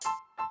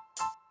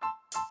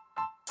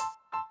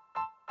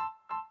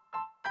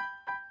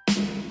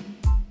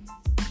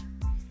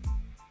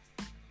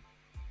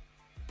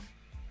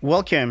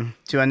Welcome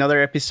to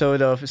another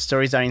episode of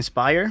Stories That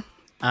Inspire.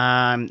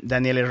 I'm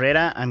Daniel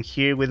Herrera. I'm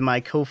here with my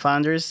co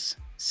founders,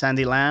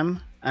 Sandy Lamb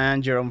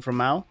and Jerome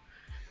Fromau.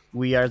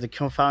 We are the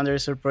co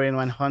founders of Project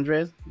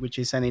 100, which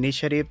is an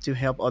initiative to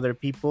help other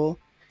people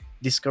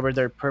discover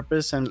their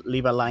purpose and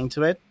live aligned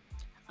to it.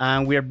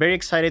 And we are very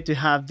excited to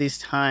have this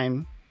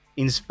time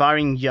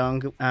inspiring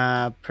young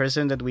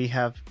person that we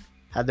have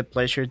had the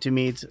pleasure to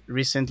meet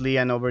recently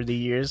and over the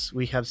years.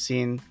 We have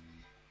seen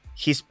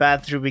his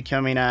path through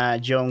becoming a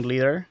young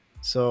leader.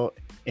 So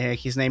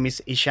his name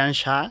is Ishaan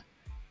Shah.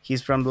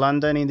 He's from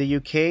London in the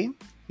UK.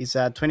 He's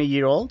a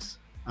 20-year-old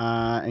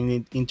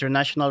an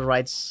international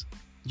rights,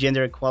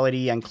 gender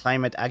equality, and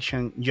climate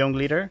action young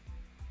leader.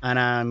 And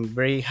I'm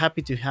very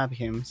happy to have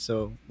him.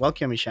 So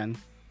welcome, Ishaan.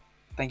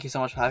 Thank you so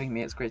much for having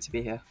me. It's great to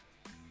be here.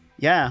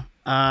 Yeah.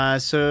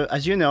 So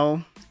as you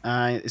know,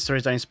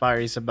 Stories That Inspire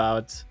is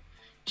about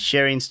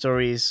sharing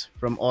stories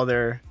from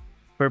other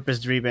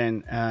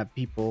purpose-driven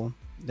people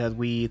that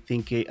we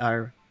think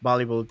are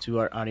valuable to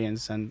our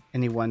audience and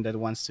anyone that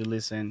wants to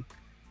listen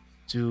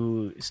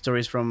to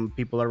stories from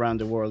people around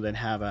the world that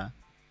have a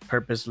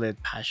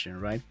purpose-led passion,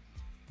 right?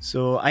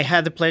 So I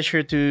had the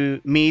pleasure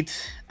to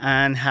meet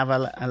and have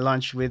a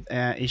lunch with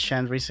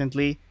Ishan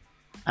recently,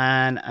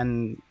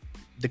 and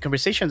the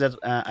conversation that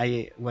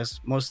I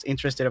was most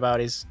interested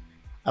about is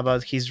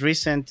about his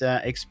recent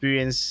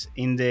experience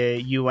in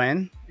the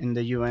UN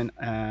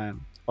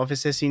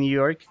offices in New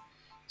York.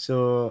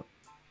 So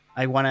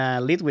I wanna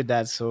lead with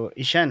that. So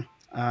Ishan,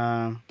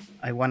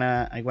 I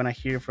wanna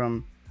hear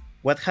from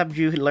what have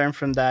you learned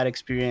from that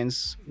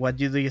experience? What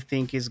do you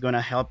think is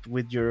gonna help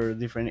with your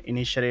different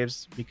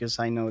initiatives? Because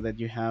I know that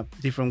you have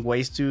different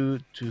ways to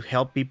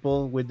help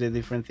people with the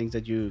different things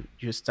that you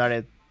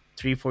started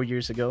 3 4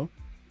 years ago.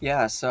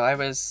 Yeah, so I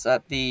was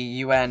at the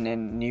UN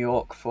in New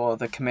York for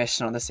the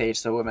Commission on the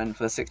Status of Women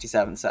for the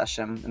 67th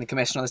session. And the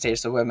Commission on the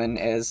Status of Women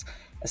is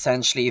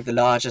essentially the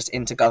largest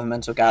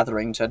intergovernmental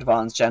gathering to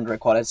advance gender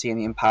equality and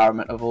the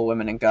empowerment of all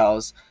women and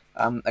girls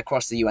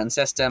across the UN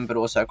system, but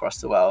also across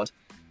the world.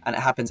 And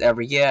it happens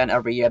every year, and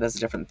every year there's a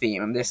different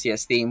theme. And this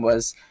year's theme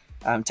was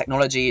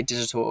technology,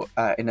 digital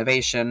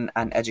innovation,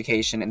 and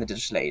education in the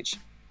digital age.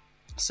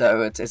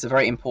 So it's a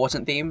very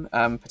important theme,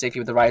 particularly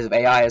with the rise of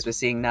AI as we're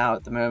seeing now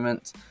at the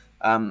moment,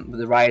 with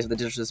the rise of the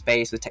digital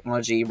space, with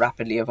technology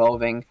rapidly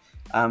evolving.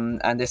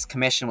 And this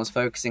commission was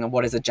focusing on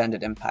what is the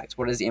gendered impact,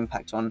 what is the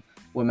impact on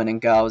women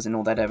and girls in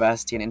all their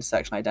diversity and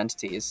intersectional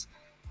identities.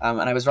 And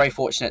I was very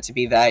fortunate to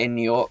be there in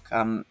New York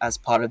as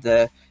part of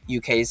the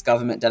UK's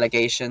government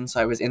delegation.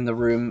 So I was in the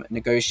room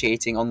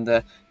negotiating on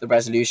the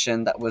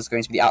resolution that was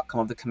going to be the outcome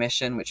of the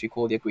commission, which we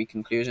call the agreed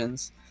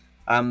conclusions.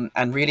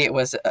 And really, it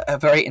was a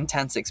very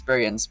intense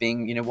experience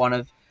being, one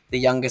of the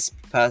youngest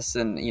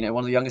person,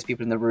 one of the youngest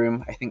people in the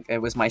room. I think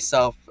it was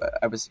myself.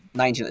 I was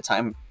 19 at the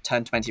time,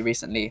 turned 20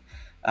 recently.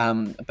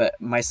 But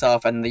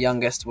myself and the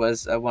youngest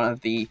was one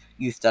of the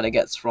youth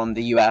delegates from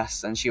the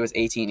US, and she was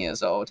 18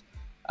 years old.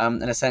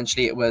 And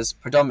essentially, it was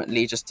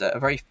predominantly just a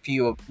very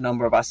few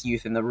number of us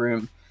youth in the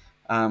room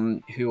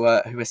who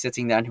were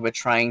sitting there and who were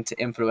trying to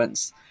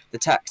influence the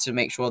text to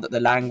make sure that the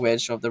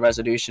language of the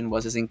resolution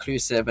was as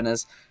inclusive and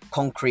as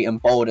concrete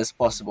and bold as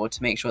possible,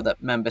 to make sure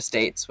that member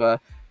states were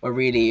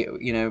really,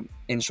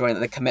 ensuring that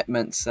the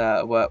commitments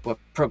were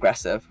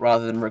progressive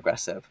rather than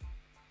regressive.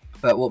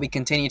 But what we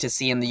continue to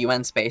see in the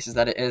UN space is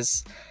that it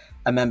is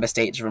a member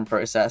state driven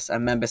process,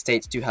 and member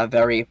states do have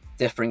very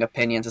differing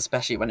opinions,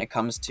 especially when it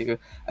comes to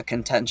a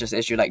contentious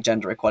issue like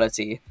gender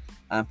equality,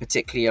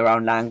 particularly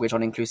around language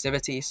on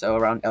inclusivity, so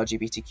around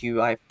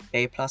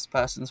LGBTQIA plus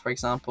persons, for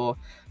example,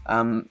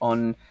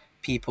 on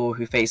people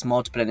who face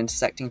multiple and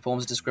intersecting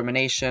forms of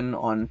discrimination,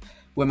 on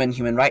women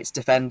human rights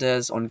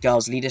defenders, on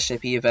girls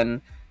leadership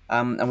even.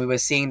 And we were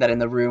seeing that in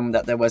the room,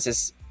 that there was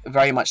this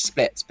very much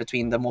split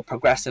between the more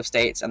progressive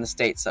states and the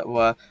states that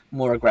were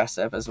more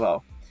aggressive as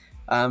well.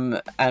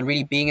 And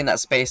really being in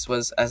that space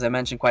was, as I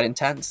mentioned, quite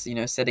intense.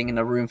 Sitting in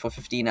a room for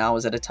 15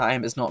 hours at a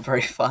time is not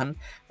very fun,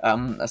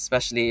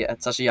 especially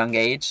at such a young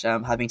age,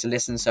 having to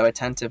listen so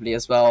attentively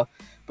as well,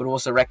 but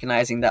also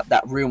recognizing that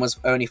that room was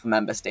only for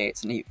member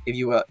states. And if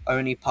you were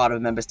only part of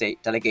a member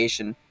state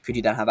delegation, could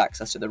you then have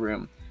access to the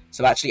room?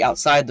 So actually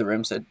outside the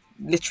room, so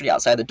literally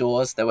outside the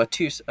doors, there were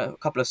a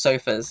couple of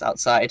sofas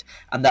outside,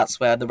 and that's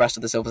where the rest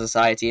of the civil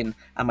society and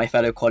my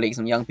fellow colleagues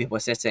and young people were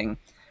sitting.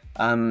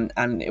 And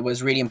it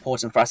was really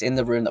important for us in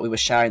the room that we were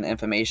sharing the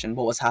information,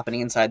 what was happening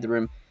inside the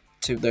room,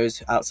 to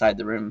those outside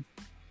the room.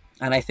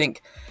 And I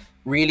think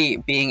really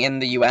being in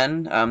the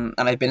UN, and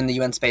I've been in the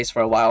UN space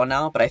for a while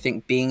now, but I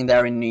think being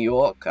there in New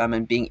York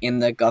and being in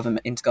the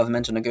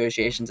intergovernmental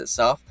negotiations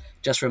itself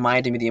just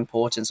reminded me the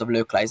importance of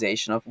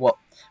localization, of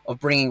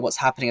bringing what's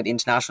happening at the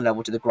international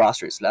level to the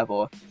grassroots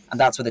level. And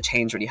that's where the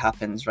change really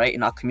happens, right?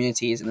 In our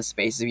communities, in the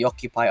spaces we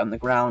occupy on the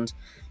ground,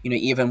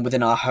 even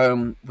within our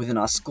home, within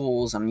our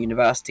schools and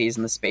universities,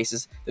 and the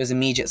spaces, those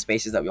immediate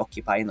spaces that we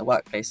occupy in the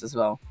workplace as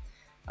well.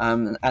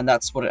 And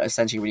that's what it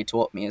essentially really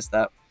taught me, is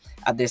that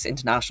at this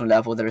international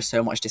level, there is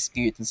so much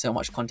dispute and so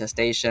much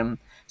contestation,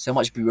 so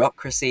much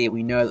bureaucracy.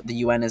 We know that the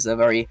UN is a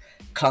very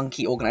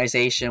clunky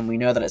organization. We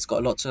know that it's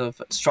got lots of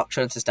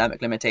structural and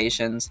systemic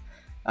limitations.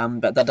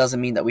 But that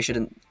doesn't mean that we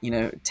shouldn't,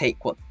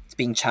 take what's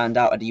being churned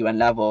out at the UN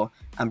level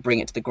and bring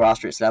it to the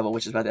grassroots level,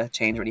 which is where the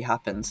change really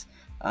happens.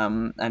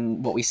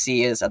 And what we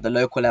see is at the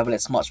local level,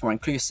 it's much more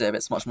inclusive,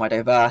 it's much more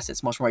diverse,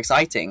 it's much more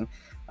exciting,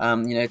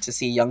 to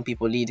see young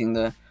people leading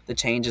the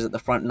changes at the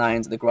front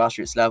lines at the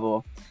grassroots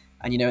level.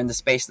 And, in the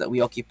space that we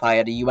occupy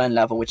at a UN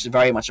level, which is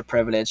very much a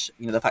privilege,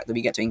 the fact that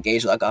we get to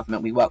engage with our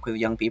government, we work with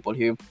young people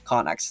who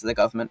can't access the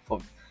government for,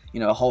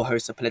 a whole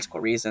host of political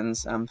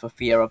reasons, for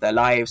fear of their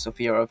lives, for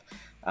fear of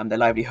their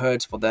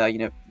livelihoods, for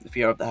the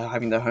fear of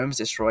having their homes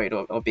destroyed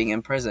or being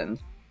imprisoned.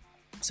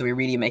 So we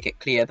really make it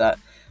clear that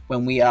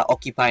when we are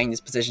occupying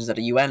these positions at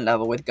a UN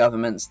level with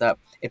governments, that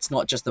it's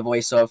not just the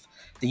voice of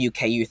the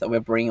UK youth that we're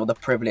bringing, or the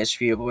privileged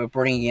few, but we're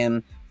bringing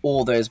in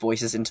all those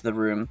voices into the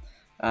room,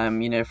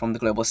 from the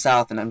global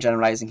south, and I'm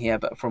generalizing here,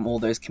 but from all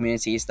those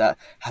communities that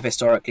have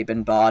historically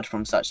been barred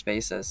from such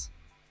spaces.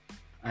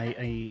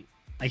 I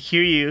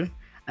hear you,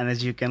 and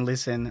as you can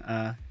listen,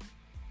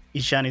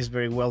 Ishaan is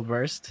very well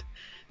versed,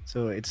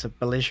 so it's a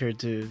pleasure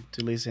to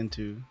listen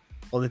to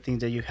all the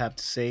things that you have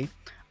to say.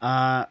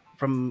 I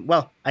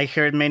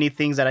heard many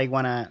things that I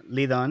wanna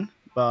lead on,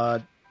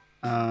 but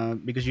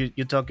because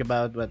you talk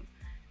about what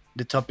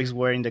the topics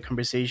were in the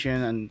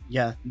conversation, and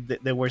yeah,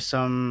 there were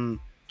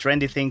some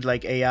trendy things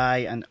like AI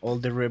and all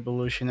the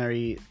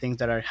revolutionary things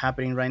that are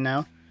happening right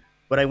now.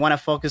 But I want to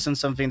focus on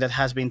something that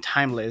has been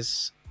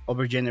timeless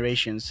over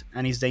generations,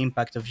 and is the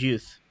impact of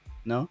youth.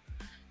 No,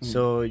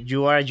 so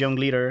you are a young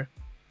leader.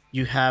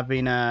 You have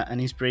been an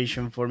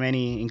inspiration for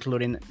many,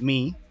 including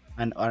me,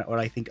 and or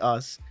I think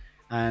us,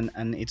 and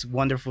it's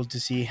wonderful to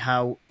see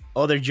how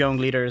other young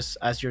leaders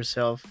as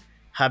yourself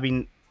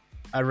having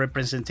a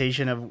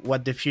representation of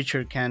what the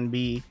future can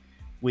be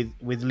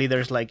with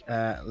leaders like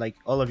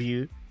all of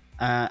you.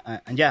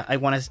 And yeah, I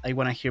want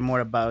to hear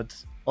more about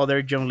other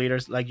young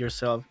leaders like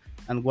yourself,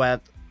 and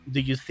what do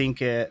you think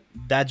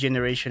that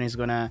generation is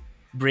gonna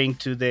bring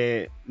to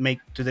the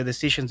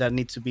decisions that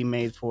need to be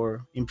made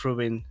for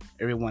improving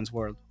everyone's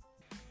world.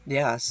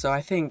 Yeah, so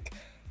I think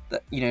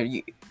that,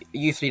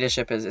 youth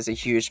leadership is a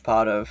huge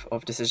part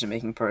of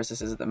decision-making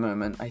processes at the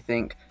moment. I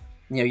think,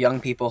 young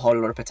people hold a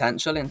lot of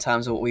potential in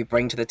terms of what we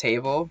bring to the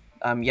table.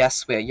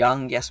 Yes, we're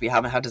young. Yes, we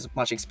haven't had as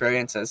much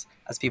experience as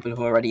people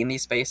who are already in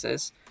these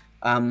spaces.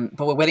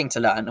 But we're willing to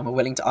learn, and we're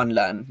willing to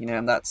unlearn,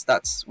 and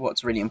that's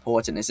what's really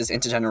important, is this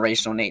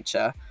intergenerational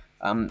nature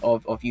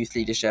of youth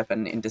leadership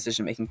and in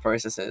decision-making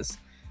processes.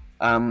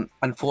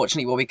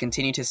 Unfortunately, what we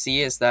continue to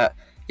see is that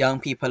young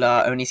people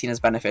are only seen as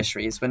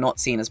beneficiaries. We're not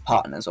seen as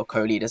partners or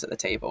co-leaders at the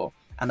table,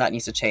 and that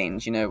needs to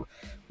change.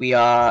 We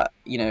are,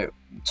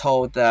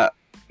 told that,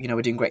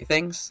 we're doing great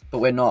things, but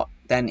we're not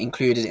then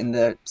included in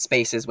the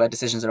spaces where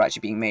decisions are actually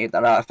being made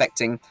that are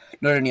affecting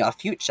not only our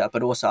future,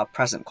 but also our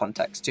present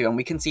context too. And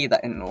we can see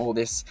that in all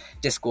this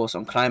discourse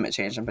on climate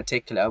change in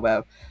particular,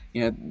 where,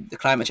 the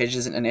climate change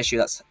isn't an issue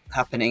that's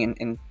happening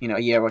in a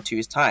year or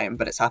two's time,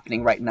 but it's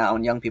happening right now,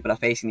 and young people are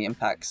facing the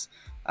impacts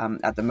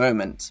at the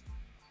moment.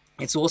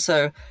 It's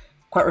also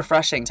quite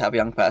refreshing to have a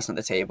young person at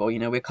the table.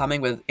 We're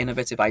coming with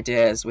innovative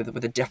ideas, with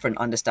a different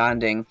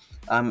understanding,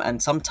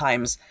 and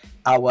sometimes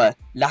our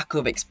lack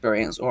of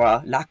experience or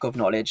our lack of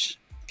knowledge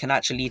can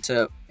actually lead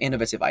to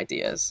innovative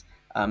ideas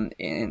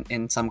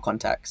in some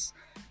contexts.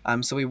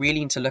 So we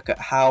really need to look at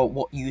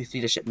what youth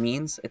leadership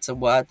means. It's a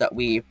word that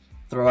we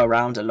throw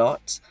around a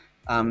lot.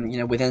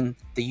 Within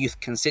the youth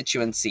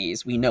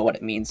constituencies, we know what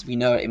it means. We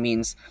know it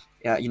means,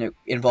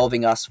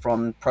 involving us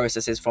from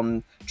processes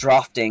from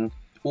drafting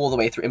all the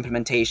way through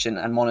implementation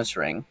and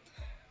monitoring.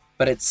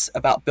 But it's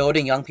about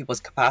building young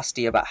people's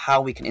capacity about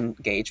how we can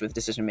engage with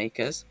decision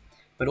makers,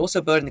 but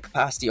also building the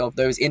capacity of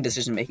those in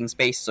decision-making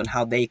spaces on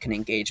how they can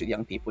engage with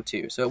young people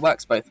too. So it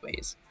works both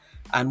ways.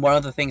 And one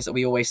of the things that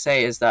we always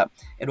say is that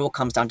it all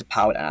comes down to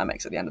power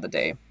dynamics at the end of the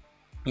day.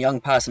 A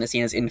young person is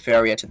seen as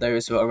inferior to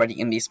those who are already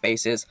in these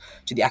spaces,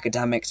 to the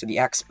academics, to the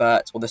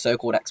experts, or the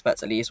so-called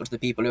experts at least, or to the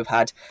people who've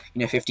had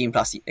 15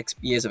 plus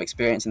years of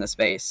experience in the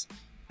space.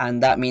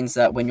 And that means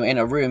that when you're in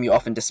a room, you're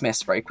often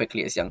dismissed very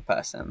quickly as a young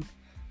person.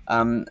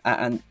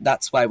 And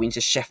that's why we need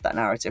to shift that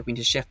narrative. We need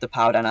to shift the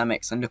power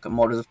dynamics and look at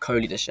models of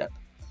co-leadership,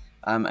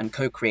 and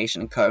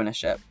co-creation and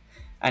co-ownership.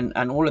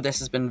 And all of this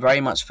has been very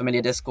much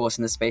familiar discourse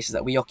in the spaces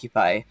that we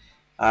occupy.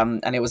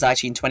 And it was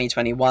actually in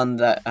 2021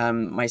 that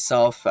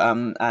myself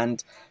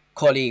and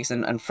colleagues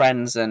and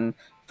friends and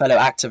fellow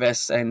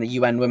activists in the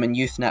UN Women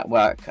Youth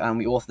Network,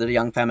 we authored a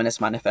Young Feminist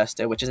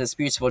Manifesto, which is this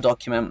beautiful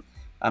document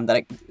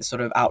that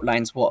sort of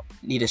outlines what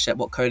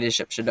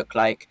co-leadership should look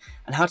like,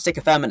 and how to take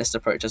a feminist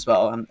approach as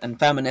well. And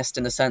feminist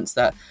in the sense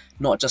that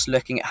not just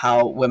looking at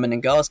how women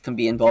and girls can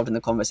be involved in the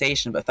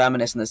conversation, but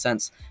feminist in the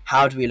sense,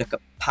 how do we look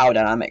at power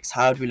dynamics?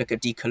 How do we look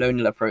at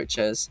decolonial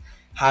approaches?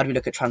 How do we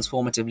look at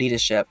transformative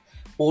leadership?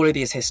 all of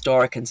these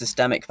historic and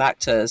systemic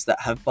factors that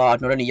have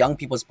barred not only young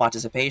people's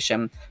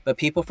participation, but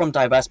people from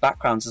diverse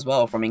backgrounds as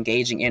well from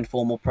engaging in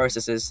formal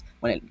processes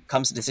when it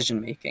comes to decision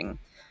making.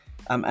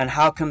 And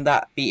how can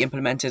that be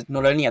implemented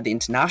not only at the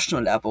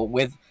international level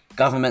with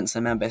governments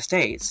and member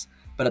states,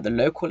 but at the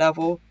local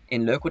level,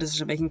 in local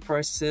decision making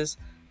processes,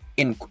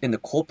 in the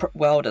corporate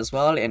world as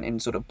well, in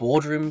sort of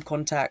boardroom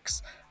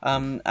contexts,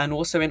 and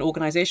also in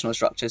organizational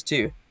structures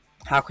too.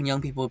 How can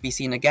young people be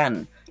seen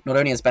again, not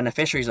only as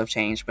beneficiaries of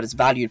change, but as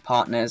valued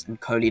partners and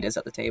co-leaders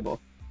at the table?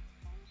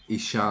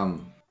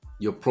 Ishaan,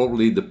 you're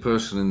probably the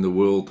person in the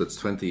world that's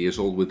 20 years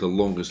old with the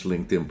longest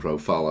LinkedIn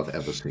profile I've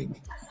ever seen.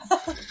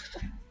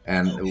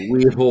 And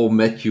we've all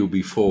met you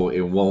before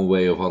in one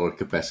way or other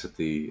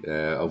capacity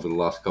over the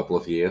last couple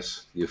of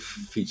years. You've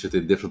featured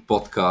in different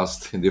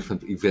podcasts, in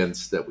different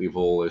events that we've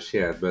all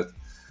shared. But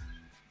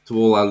to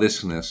all our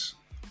listeners,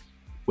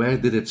 where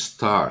did it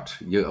start?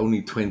 You're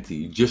only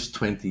 20, just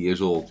 20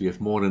 years old. You have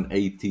more than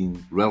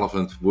 18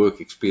 relevant work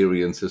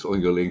experiences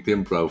on your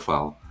LinkedIn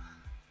profile.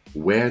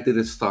 Where did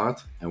it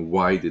start and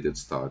why did it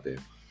start there?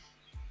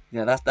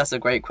 Yeah, that's a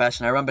great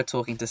question. I remember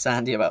talking to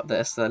Sandy about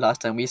this the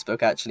last time we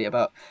spoke, actually,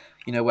 about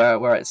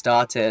where it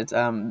started.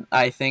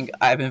 I think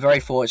I've been very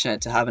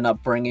fortunate to have an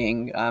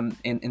upbringing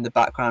in the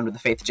background of the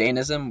faith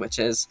Jainism, which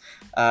is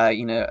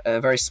a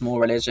very small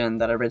religion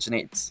that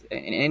originates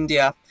in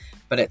India,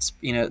 but it's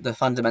the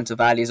fundamental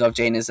values of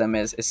Jainism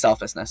is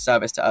selflessness,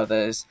 service to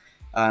others,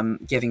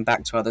 giving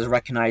back to others,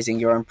 recognizing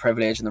your own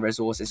privilege and the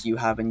resources you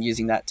have, and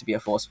using that to be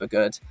a force for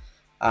good.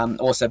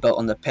 Also built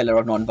on the pillar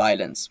of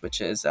non-violence,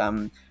 which is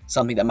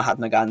something that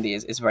Mahatma Gandhi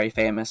is very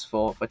famous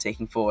for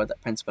taking forward,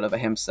 that principle of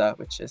ahimsa,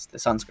 which is the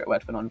Sanskrit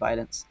word for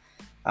non-violence.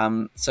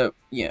 So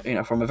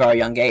from a very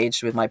young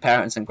age, with my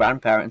parents and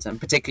grandparents, and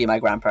particularly my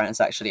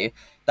grandparents, actually,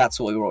 that's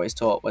what we were always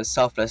taught, was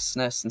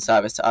selflessness and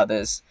service to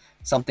others.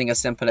 Something as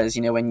simple as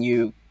when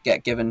you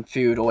get given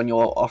food, or when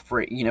you're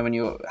offering, when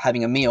you're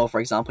having a meal, for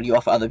example, you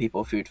offer other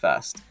people food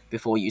first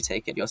before you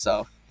take it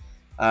yourself.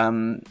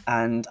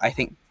 And I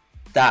think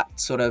that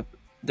sort of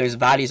those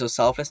values of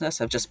selflessness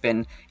have just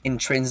been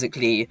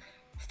intrinsically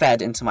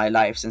fed into my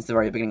life since the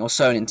very beginning, or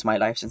sown into my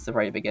life since the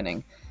very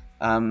beginning.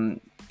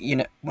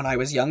 When I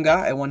was younger,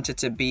 I wanted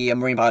to be a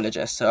marine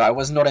biologist, so I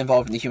was not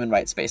involved in the human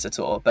rights space at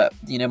all. But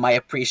my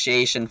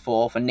appreciation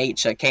for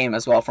nature came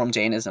as well from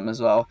Jainism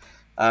as well,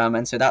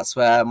 and so that's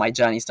where my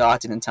journey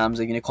started in terms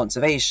of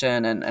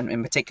conservation and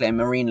in particular in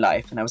marine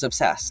life, and I was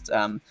obsessed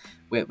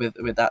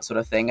with that sort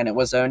of thing. And it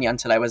was only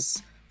until I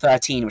was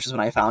 13, which is when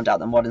I found out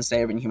that modern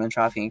slavery and human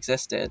trafficking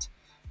existed.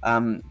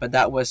 But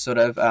that was sort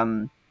of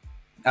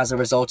as a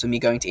result of me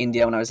going to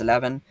India when I was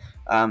 11.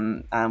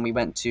 And we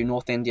went to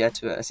North India,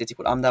 to a city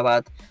called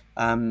Ahmedabad,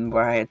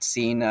 where I had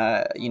seen,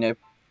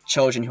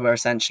 children who were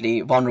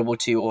essentially vulnerable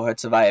to or had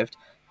survived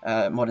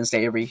modern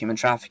slavery, human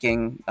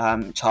trafficking,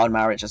 child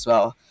marriage as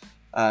well,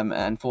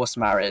 and forced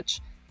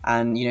marriage.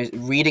 And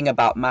reading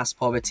about mass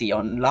poverty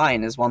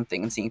online is one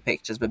thing, and seeing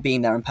pictures, but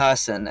being there in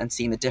person and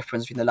seeing the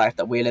difference between the life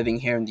that we're living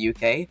here in the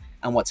UK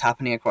and what's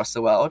happening across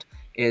the world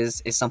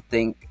is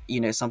something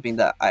something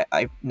that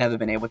I've never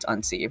been able to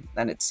unsee.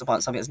 And it's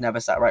something that's never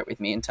sat right with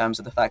me, in terms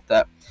of the fact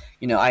that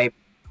I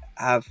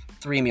have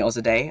 3 meals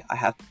a day, I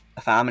have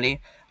a family,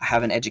 I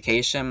have an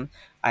education,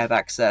 I have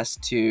access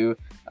to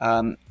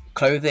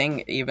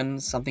clothing, even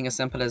something as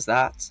simple as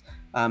that,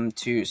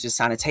 to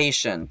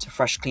sanitation, to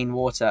fresh clean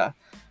water.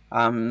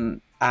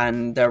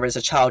 And there is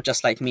a child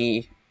just like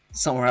me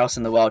somewhere else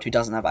in the world who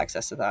doesn't have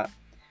access to that.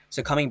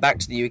 So coming back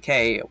to the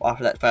UK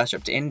after that first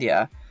trip to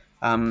India,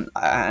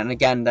 and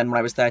again, then when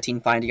I was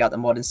 13, finding out that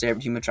modern slavery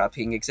and human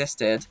trafficking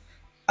existed,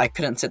 I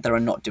couldn't sit there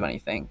and not do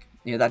anything.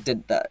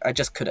 That I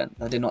just couldn't.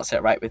 That did not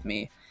sit right with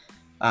me.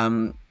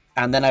 And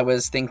then I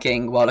was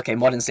thinking, well, okay,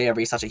 modern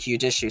slavery is such a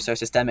huge issue, so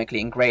systemically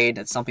ingrained.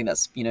 It's something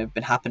that's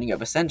been happening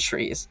over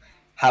centuries.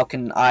 How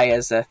can I,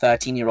 as a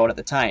 13-year-old at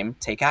the time,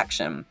 take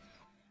action?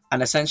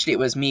 And essentially, it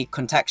was me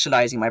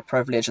contextualizing my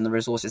privilege and the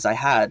resources I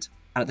had.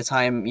 And at the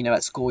time,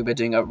 at school, we were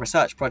doing a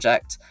research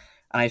project,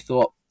 and I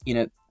thought,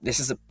 this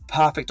is a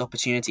perfect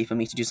opportunity for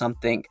me to do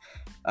something,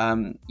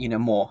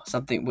 more,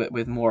 something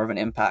with more of an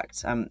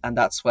impact. And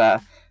that's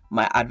where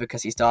my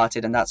advocacy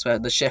started, and that's where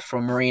the shift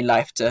from marine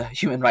life to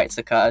human rights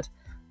occurred.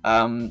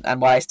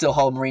 And why I still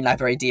hold marine life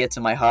very dear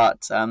to my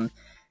heart.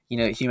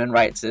 Human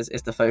rights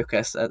is the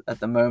focus at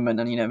the moment,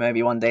 and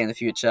maybe one day in the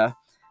future,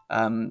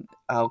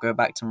 I'll go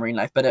back to marine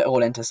life, but it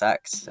all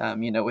intersects.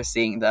 We're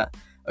seeing that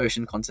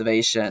ocean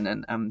conservation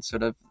and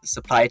sort of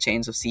supply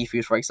chains of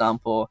seafood, for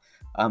example,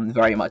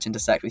 very much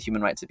intersect with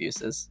human rights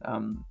abuses.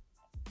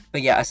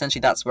 But yeah,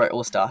 essentially that's where it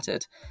all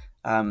started,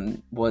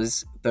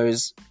 was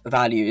those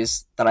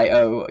values that I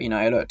owe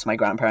to my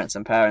grandparents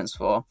and parents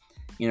for,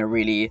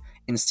 really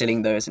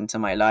instilling those into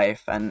my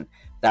life. And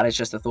that is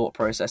just a thought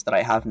process that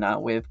I have now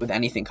with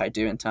anything I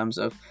do in terms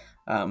of,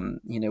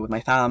 with my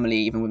family,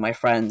 even with my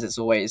friends. It's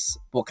always,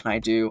 what can I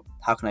do?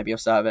 How can I be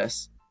of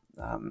service?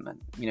 And,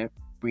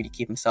 really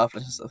keeping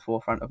selflessness at the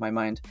forefront of my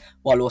mind,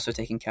 while also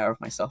taking care of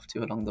myself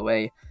too along the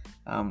way,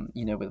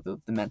 with the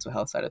mental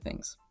health side of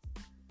things.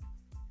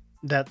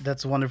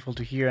 That's wonderful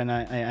to hear, and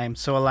I'm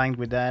so aligned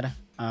with that.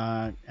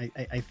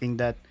 I think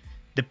that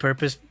the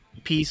purpose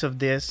piece of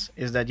this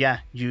is that, yeah,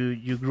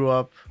 you grew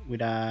up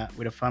with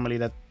a family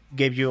that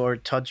gave you or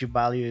taught you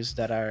values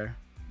that are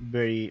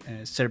very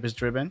service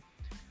driven,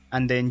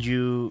 and then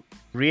you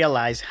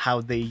realize how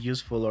they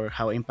useful or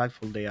how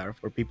impactful they are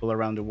for people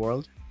around the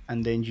world,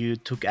 and then you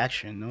took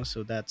action, no?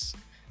 So that's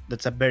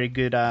a very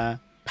good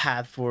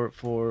path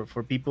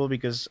for people,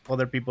 because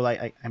other people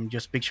I'm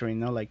just picturing,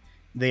 no, like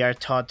they are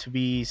taught to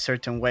be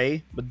certain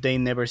way, but they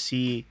never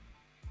see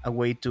a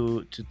way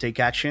to take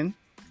action,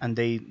 and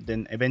they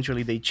then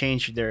eventually they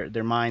change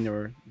their mind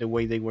or the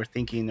way they were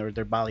thinking or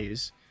their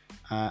values.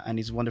 And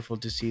it's wonderful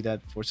to see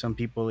that for some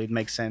people it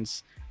makes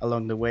sense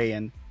along the way,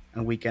 and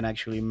we can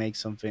actually make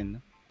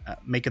something,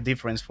 make a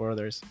difference for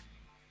others.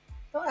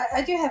 No,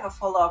 I do have a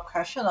follow up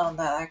question on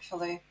that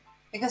actually,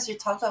 because you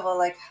talked about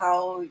like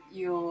how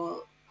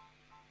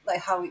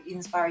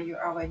inspired you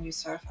are when you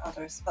serve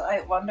others. But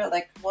I wonder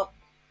like what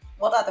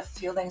are the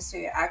feelings do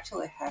you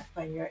actually have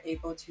when you're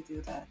able to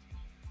do that?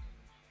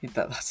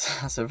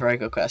 That's a very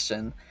good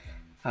question.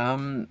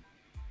 Um,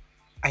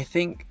 I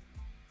think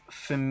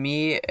for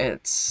me,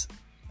 it's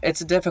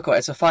difficult.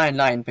 It's a fine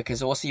line,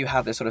 because also you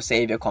have this sort of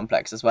savior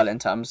complex as well, in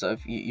terms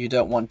of you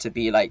don't want to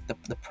be like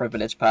the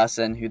privileged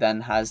person who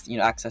then has, you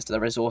know, access to the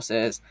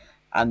resources,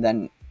 and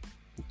then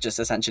just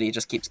essentially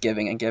just keeps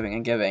giving and giving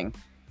and giving.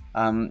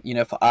 You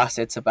know, for us,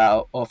 it's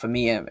about, or for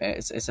me,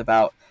 it's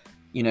about,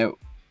 you know,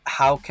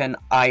 how can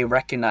I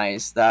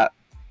recognize that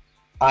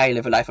I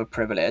live a life of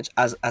privilege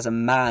as a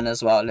man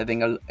as well,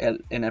 living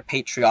in a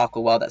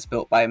patriarchal world that's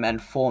built by men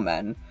for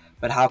men.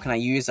 But how can I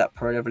use that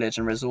privilege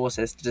and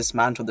resources to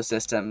dismantle the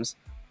systems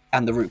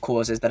and the root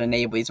causes that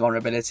enable these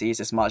vulnerabilities,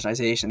 this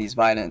marginalization, these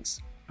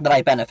violence that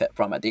I benefit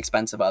from at the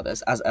expense of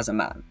others as a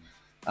man?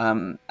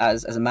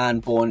 As a man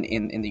born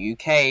in the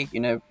UK,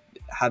 you know,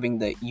 having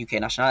the UK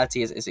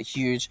nationality is a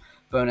huge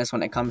bonus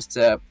when it comes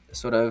to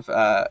sort of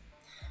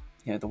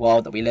you know, the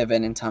world that we live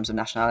in terms of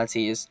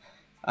nationalities.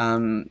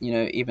 You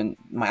know, even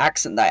my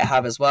accent that I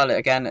have as well,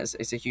 again,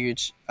 is a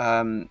huge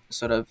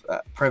sort of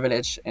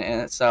privilege in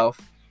itself.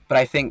 But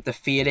I think the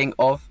feeling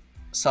of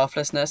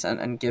selflessness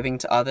and giving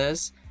to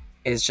others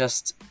is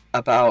just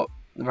about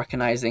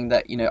recognizing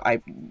that, you know,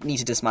 I need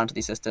to dismantle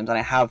these systems and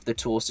I have the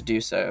tools to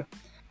do so.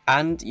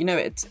 And, you know,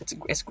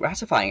 it's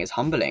gratifying, it's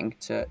humbling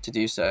to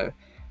do so.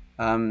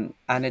 And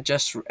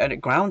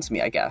it grounds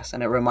me, I guess,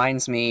 and it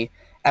reminds me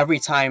every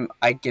time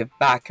I give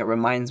back. It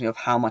reminds me of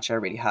how much I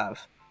really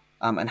have,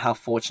 and how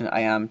fortunate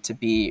I am to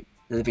be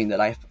living the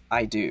life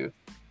I do.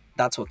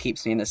 That's what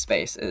keeps me in this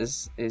space.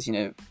 Is you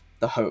know,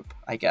 the hope,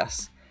 I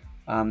guess.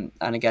 And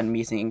again,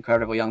 meeting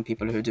incredible young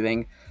people who are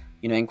doing,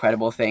 you know,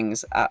 incredible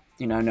things at,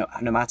 you know,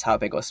 no matter how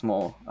big or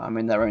small,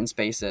 in their own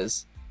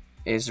spaces,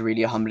 is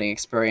really a humbling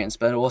experience.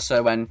 But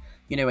also when,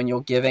 you know, when you're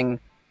giving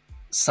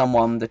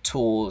someone the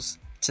tools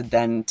to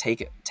then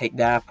take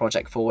their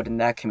project forward in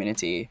their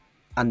community,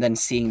 and then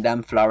seeing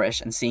them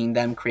flourish and seeing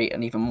them create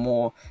an even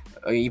more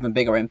or even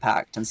bigger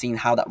impact, and seeing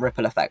how that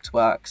ripple effect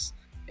works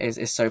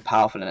is so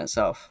powerful in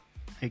itself.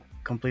 I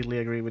completely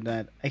agree with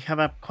that. I have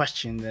a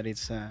question that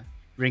is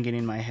ringing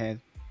in my head.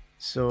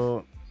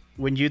 So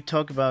when you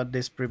talk about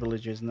these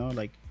privileges, no,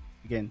 like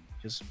again,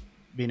 just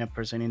being a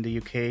person in the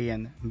UK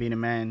and being a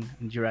man,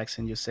 and your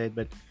accent you said,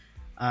 but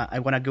I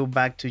want to go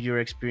back to your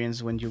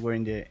experience when you were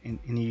in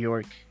New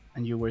York,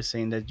 and you were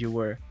saying that you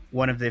were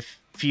one of the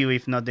few,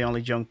 if not the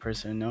only, young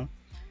person. No,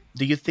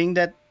 do you think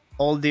that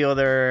all the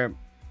other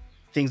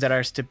things that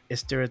are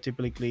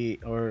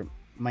stereotypically or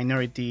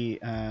minority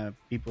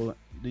people,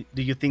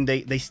 do you think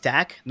they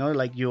stack? No,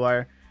 like you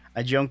are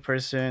a young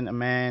person, a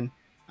man,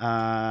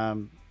 I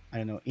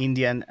don't know,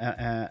 Indian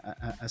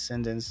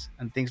ascendants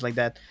and things like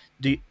that.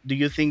 Do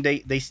you think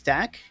they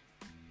stack,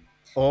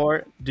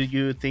 or do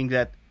you think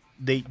that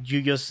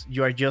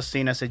you are just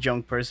seen as a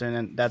young person,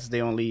 and that's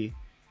the only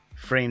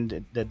frame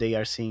that they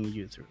are seeing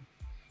you through?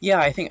 Yeah,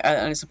 I think,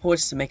 and it's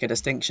important to make a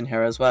distinction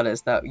here as well,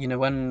 is that, you know,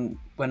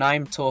 when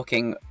I'm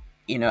talking,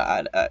 you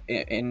know,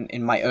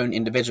 in my own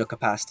individual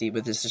capacity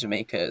with decision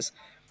makers,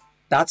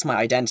 that's my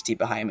identity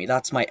behind me.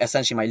 That's my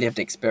essentially my lived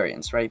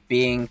experience, right?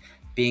 Being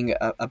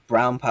a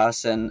brown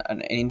person,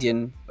 an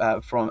Indian,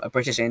 from a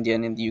British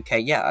Indian in the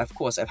UK. Yeah, of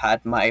course, I've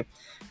had my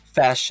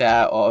fair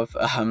share of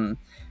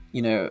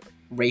you know,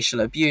 racial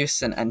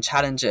abuse and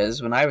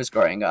challenges when I was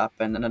growing up,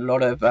 and a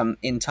lot of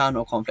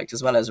internal conflict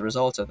as well as a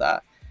result of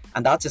that.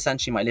 And that's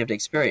essentially my lived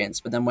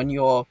experience. But then when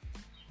you're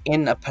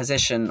in a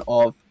position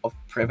of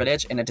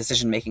privilege in a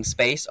decision-making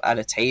space at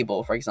a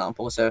table, for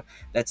example, so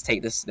let's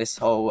take this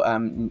whole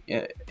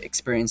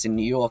experience in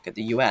New York at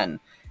the UN,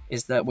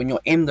 is that when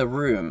you're in the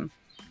room,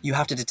 you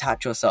have to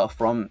detach yourself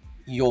from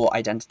your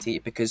identity,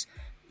 because,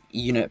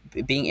 you know,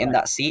 being in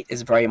that seat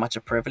is very much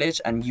a privilege,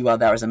 and you are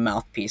there as a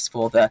mouthpiece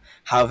for the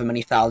however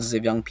many thousands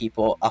of young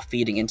people are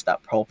feeding into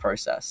that whole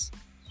process.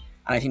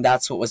 And I think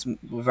that's what was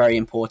very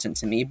important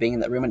to me, being in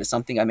that room. And it's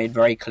something I made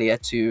very clear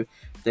to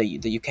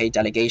the UK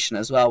delegation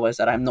as well, was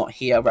that I'm not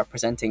here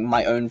representing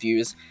my own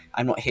views.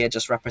 I'm not here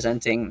just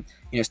representing,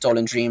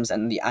 stolen dreams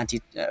and the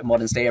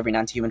anti-modern slavery and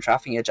anti-human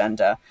trafficking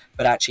agenda,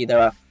 but actually there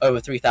are over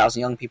 3,000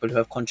 young people who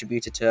have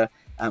contributed to.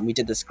 We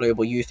did this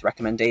global youth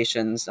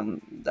recommendations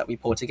that we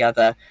pulled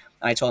together.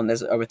 And I told them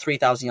there's over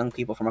 3,000 young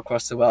people from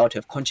across the world who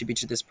have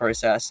contributed to this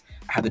process.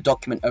 I have the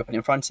document open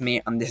in front of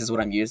me, and this is what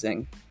I'm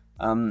using.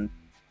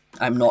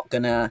 I'm not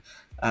going to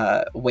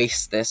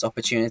waste this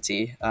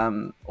opportunity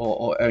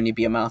or only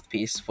be a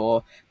mouthpiece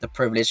for the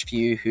privileged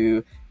few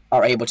who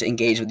are able to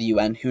engage with the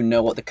UN, who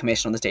know what the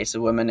Commission on the Status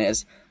of Women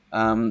is,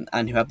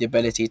 and who have the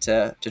ability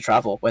to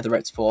travel, whether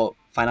it's for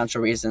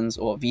financial reasons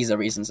or visa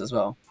reasons as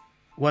well.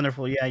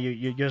 Wonderful. Yeah,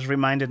 you just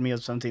reminded me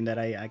of something that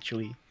I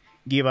actually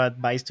give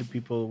advice to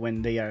people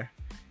when they are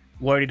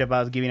worried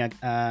about giving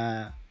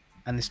a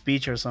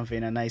speech or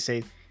something, and I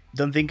say,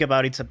 don't think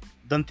about it.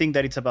 Don't think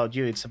that it's about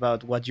you. It's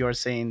about what you're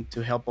saying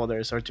to help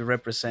others or to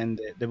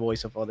represent the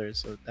voice of others.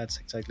 So that's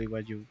exactly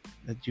what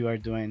you are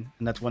doing,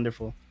 and that's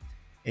wonderful.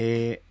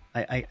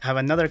 I have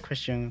another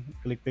question,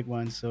 really quick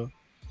one. So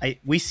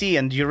we see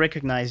and you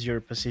recognize your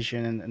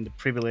position and the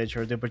privilege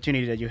or the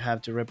opportunity that you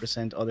have to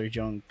represent other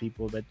young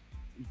people, but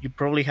you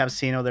probably have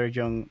seen other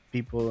young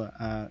people,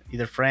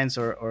 either friends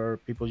or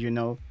people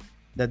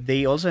that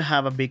they also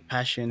have a big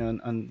passion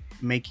on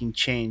making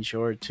change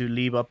or to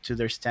live up to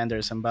their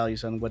standards and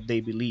values and what they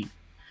believe.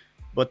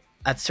 But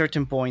at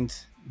certain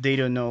point, they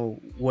don't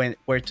know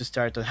where to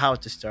start or how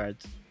to start,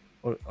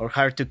 or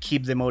how to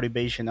keep the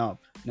motivation up.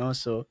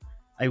 So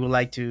I would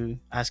like to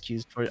ask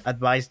you for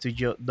advice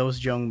to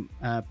those young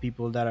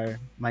people that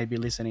might be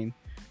listening.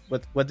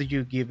 What do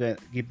you give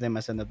them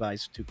as an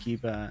advice to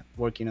keep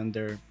working on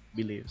their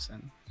beliefs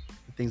and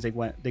the things they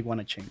want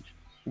to change?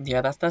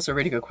 Yeah, that's a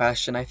really good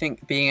question. I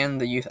think being in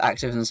the youth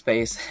activism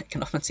space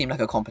can often seem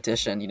like a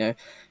competition,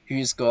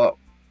 who's got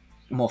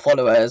more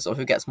followers or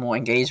who gets more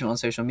engagement on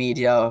social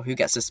media or who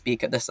gets to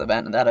speak at this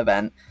event and that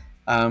event.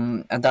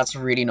 And that's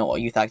really not what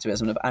youth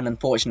activism is. And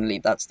unfortunately,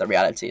 that's the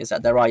reality, is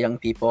that there are young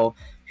people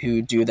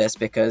who do this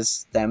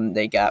because then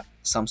they get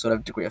some sort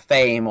of degree of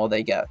fame, or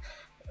they get,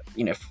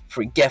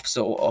 free gifts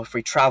or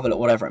free travel or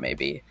whatever it may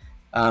be.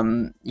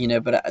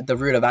 But the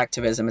root of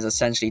activism is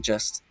essentially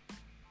just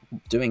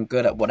doing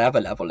good at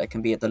whatever level. It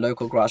can be at the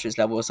local grassroots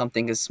level, or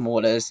something as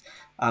small as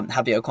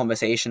having a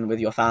conversation with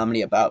your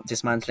family about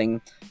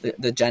dismantling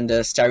the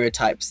gender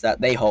stereotypes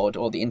that they hold,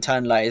 or the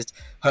internalized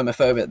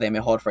homophobia that they may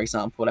hold, for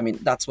example. I mean,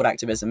 that's what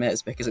activism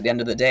is, because at the end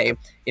of the day,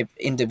 if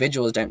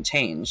individuals don't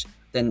change,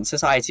 then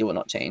society will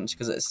not change,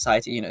 because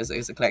society,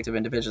 is a collective of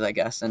individuals, I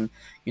guess. And,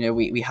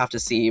 we have to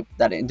see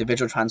that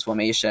individual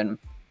transformation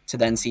to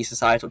then see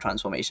societal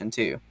transformation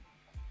too.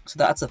 So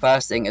that's the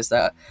first thing, is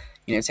that,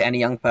 to any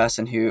young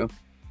person who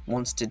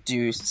wants to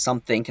do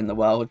something in the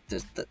world,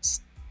 that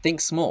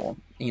think small,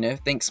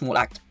 think small,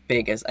 act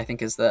big, as I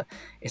think is a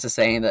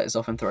saying that is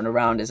often thrown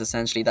around, is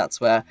essentially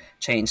that's where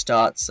change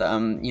starts.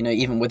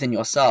 Even within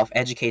yourself,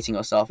 educating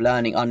yourself,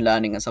 learning,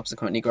 unlearning, and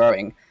subsequently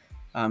growing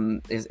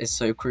is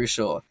so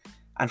crucial.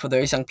 And for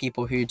those young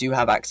people who do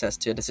have access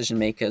to decision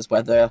makers,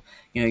 whether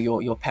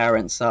your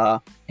parents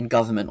are in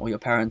government or your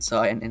parents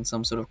are in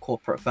some sort of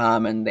corporate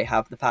firm, and they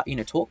have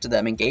the talk to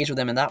them, engage with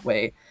them in that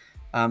way.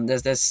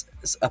 There's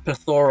a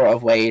plethora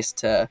of ways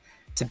to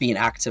be an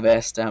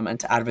activist and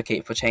to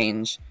advocate for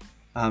change.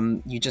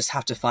 You just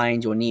have to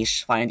find your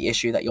niche, find the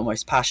issue that you're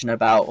most passionate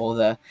about, or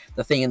the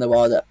thing in the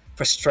world that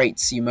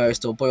frustrates you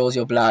most or boils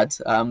your blood,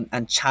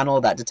 and channel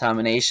that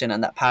determination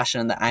and that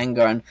passion and that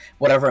anger and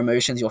whatever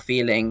emotions you're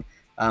feeling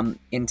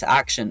into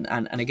action.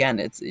 And again,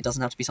 it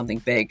doesn't have to be something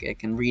big. It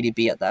can really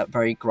be at that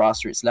very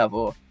grassroots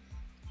level.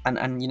 And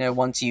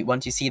once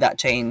you see that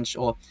change,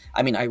 or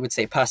I would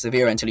say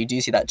persevere until you do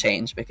see that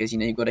change, because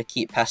you've got to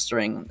keep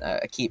pestering,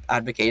 keep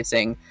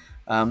advocating,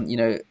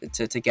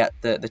 to get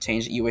the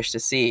change that you wish to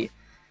see.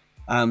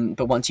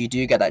 But once you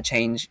do get that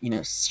change,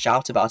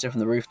 shout about it from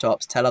the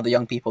rooftops, tell other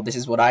young people, this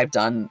is what I've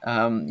done,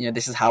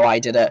 this is how I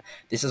did it,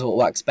 this is what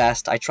works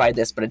best, I tried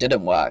this but it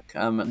didn't work.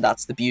 And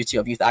that's the beauty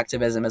of youth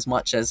activism. As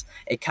much as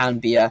it can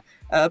be a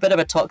bit of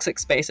a toxic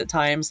space at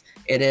times,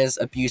 it is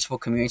a beautiful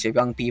community of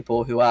young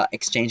people who are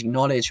exchanging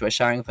knowledge, who are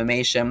sharing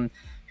information,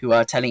 who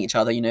are telling each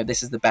other,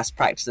 this is the best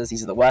practices,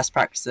 these are the worst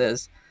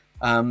practices.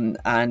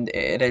 And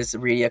it is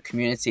really a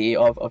community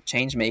of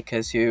change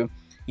makers who,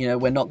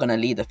 we're not going to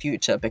lead the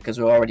future, because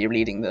we're already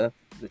leading the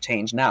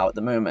change now at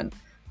the moment.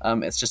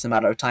 It's just a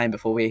matter of time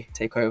before we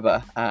take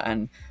over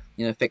and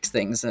fix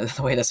things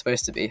the way they're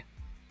supposed to be.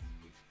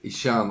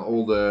 Ishaan,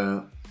 all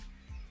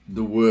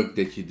the work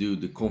that you do,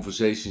 the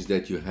conversations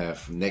that you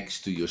have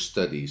next to your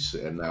studies,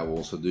 and now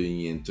also doing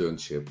your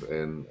internship,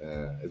 and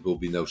it will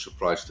be no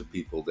surprise to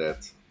people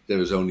that there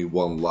is only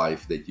one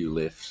life that you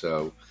live,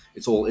 so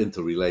it's all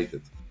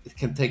interrelated. It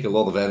can take a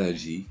lot of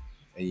energy,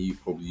 and you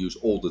probably use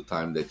all the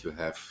time that you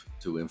have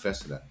to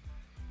invest in that.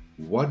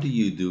 What do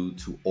you do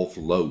to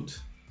offload?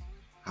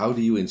 How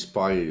do you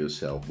inspire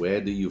yourself?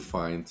 Where do you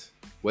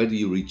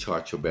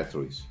recharge your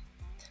batteries?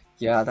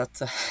 Yeah,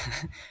 that's a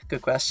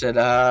good question.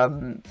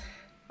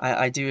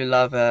 I do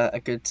love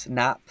a good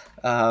nap.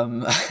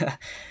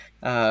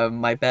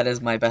 My bed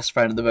is my best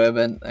friend at the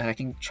moment. I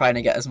can try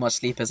to get as much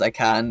sleep as I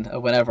can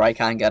whenever I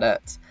can get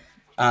it.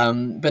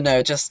 But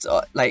no, just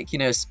like,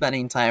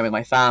 spending time with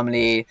my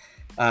family.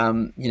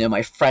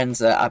 My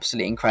friends are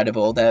absolutely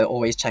incredible. They're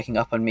always checking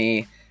up on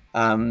me.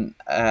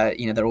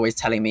 They're always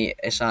telling me,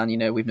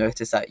 Ishaan, we've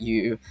noticed that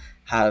you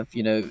have,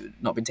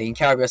 not been taking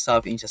care of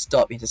yourself. You need to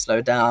stop, you need to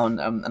slow down.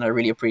 And I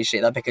really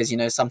appreciate that because,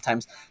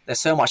 sometimes there's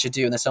so much to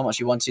do and there's so much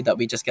you want to that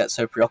we just get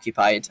so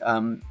preoccupied.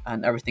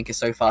 And everything is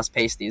so fast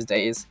paced these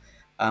days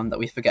that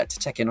we forget to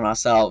check in on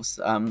ourselves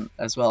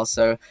as well.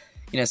 So,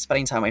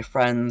 spending time with my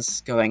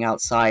friends, going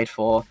outside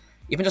for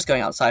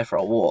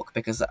a walk,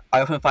 because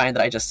I often find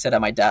that I just sit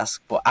at my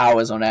desk for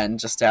hours on end,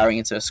 just staring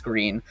into a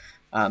screen,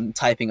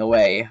 typing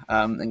away,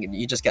 and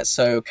you just get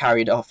so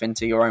carried off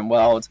into your own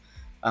world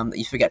that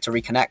you forget to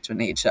reconnect with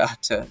nature,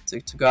 to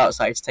go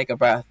outside, to take a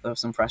breath of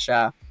some fresh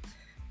air.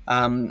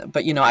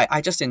 But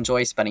I just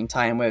enjoy spending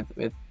time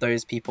with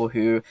those people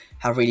who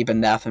have really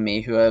been there for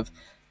me, who have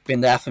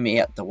been there for me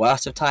at the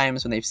worst of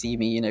times when they've seen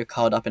me,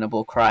 curled up in a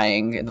ball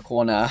crying in the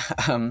corner,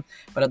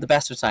 but at the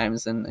best of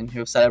times, and who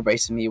have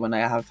celebrated me when I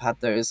have had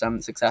those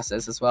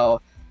successes as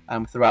well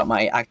throughout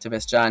my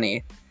activist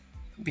journey.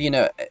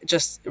 But,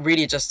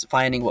 just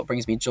finding what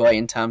brings me joy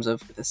in terms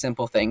of the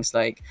simple things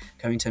like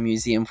going to a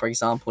museum, for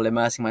example,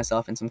 immersing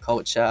myself in some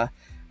culture,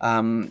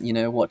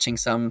 watching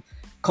some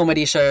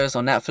comedy shows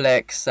on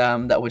Netflix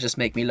that would just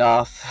make me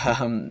laugh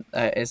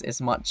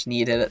is much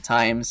needed at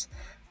times.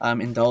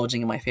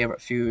 Indulging in my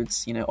favorite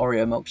foods,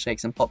 Oreo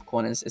milkshakes and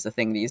popcorn is a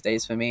thing these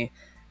days for me.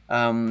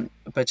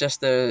 But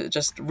just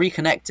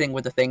reconnecting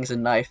with the things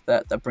in life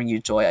that bring you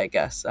joy, I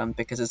guess,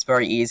 because it's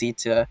very easy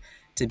to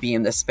be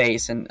in this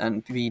space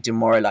and be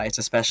demoralized,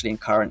 especially in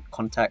current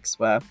contexts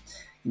where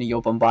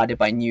you're bombarded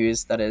by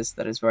news that is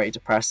very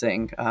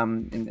depressing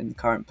in the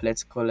current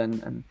political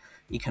and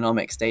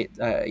economic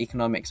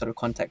sort of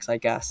context, I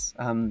guess.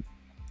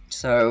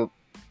 So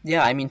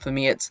yeah, I mean, for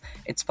me, it's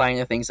finding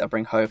the things that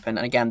bring hope, and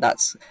again,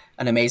 that's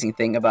an amazing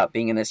thing about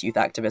being in this youth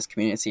activist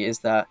community, is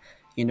that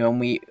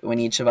when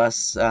each of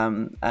us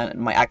and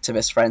my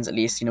activist friends, at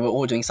least, we're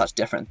all doing such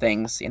different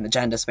things in the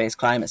gender space,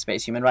 climate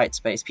space, human rights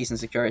space, peace and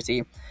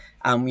security.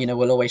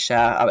 We'll always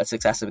share our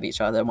successes with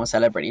each other, and we'll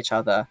celebrate each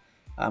other,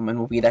 and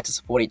we'll be there to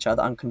support each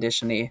other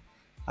unconditionally.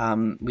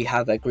 We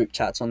have a group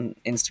chat on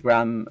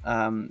Instagram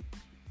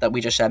that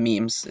we just share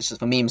memes. It's just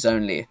for memes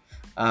only.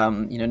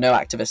 No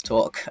activist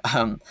talk.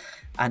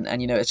 And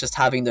it's just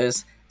having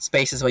those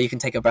spaces where you can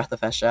take a breath of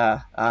fresh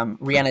air,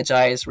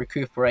 re-energize,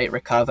 recuperate,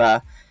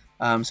 recover,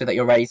 so that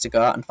you're ready to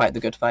go out and fight the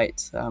good fight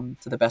to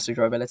the best of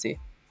your ability.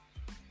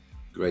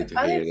 Great to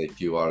hear that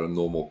you are a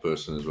normal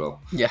person as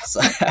well. Yes.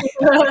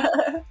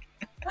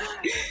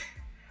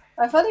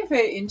 I find it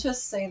very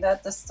interesting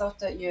that the stuff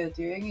that you're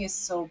doing is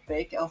so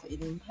big of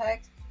an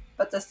impact,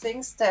 but the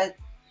things that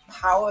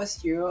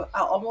powers you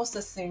are almost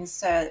the things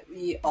that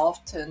we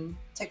often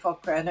take for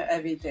granted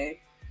every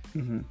day.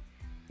 Mm-hmm.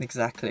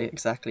 Exactly.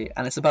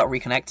 And it's about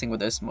reconnecting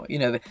with those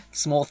the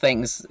small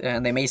things,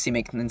 and they may seem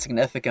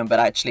insignificant, but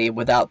actually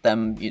without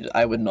them,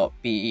 I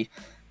wouldn't be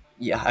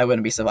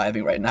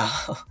surviving right now.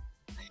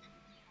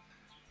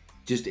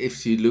 Just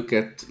if you look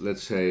at,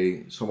 let's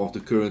say, some of the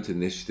current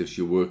initiatives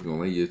you're working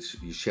on, you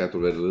shared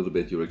already a little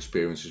bit your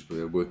experiences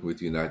working with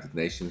the United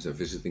Nations and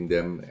visiting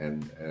them,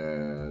 and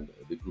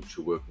the groups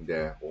you're working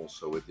there,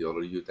 also with the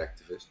other youth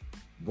activists.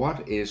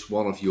 What is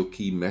one of your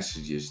key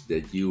messages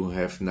that you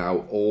have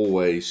now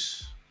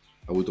always,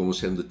 I would almost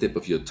say, on the tip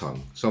of your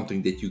tongue?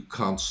 Something that you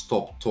can't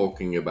stop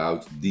talking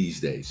about these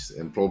days,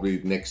 and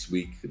probably next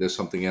week there's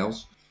something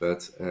else.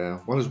 But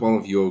what is one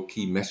of your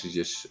key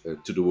messages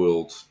to the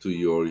world, to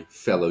your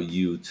fellow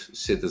youth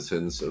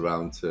citizens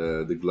around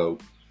the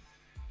globe,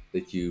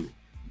 that you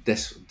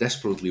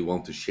desperately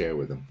want to share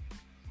with them?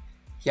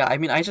 Yeah, I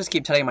mean, I just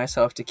keep telling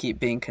myself to keep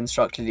being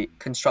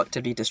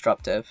constructively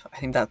disruptive. I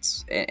think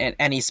that's, in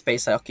any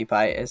space I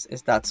occupy, is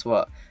that's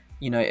what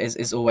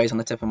is always on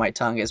the tip of my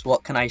tongue. Is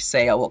what can I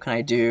say or what can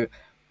I do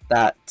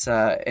that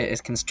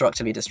is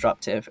constructively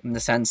disruptive, in the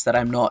sense that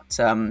I'm not.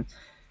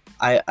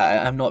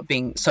 I'm not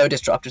being so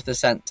disruptive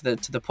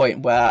to the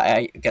point where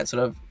I get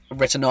sort of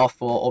written off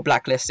or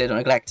blacklisted or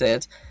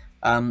neglected.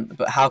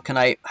 But how can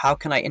I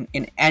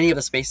in any of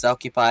the spaces I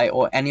occupy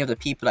or any of the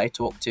people I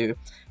talk to,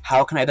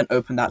 how can I then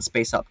open that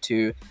space up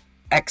to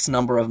X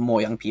number of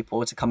more young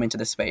people to come into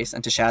the space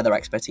and to share their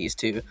expertise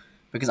too?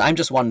 Because I'm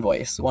just one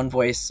voice with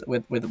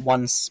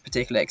one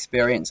particular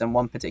experience and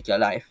one particular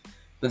life.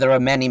 But there are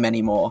many,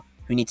 many more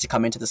who need to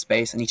come into the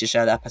space and need to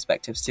share their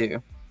perspectives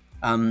too.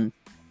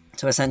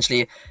 So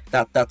essentially,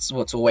 that's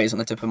what's always on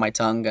the tip of my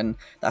tongue, and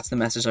that's the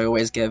message I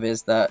always give,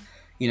 is that,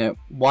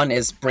 one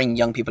is bring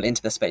young people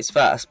into the space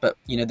first, but,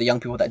 the young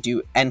people that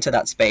do enter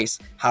that space,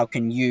 how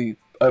can you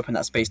open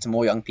that space to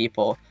more young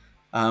people?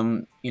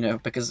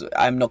 Because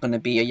I'm not going to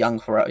be a young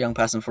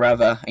person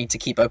forever. I need to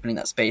keep opening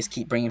that space,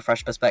 keep bringing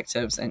fresh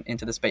perspectives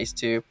into the space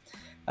too.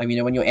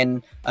 When you're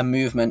in a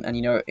movement,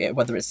 and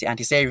whether it's the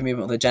anti-slavery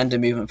movement or the gender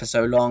movement for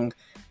so long,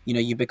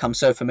 you become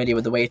so familiar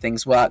with the way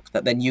things work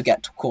that then you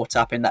get caught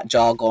up in that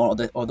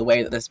jargon or the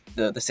way that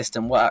the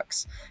system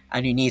works,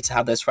 and you need to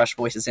have those fresh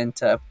voices in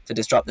to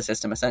disrupt the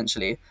system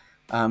essentially,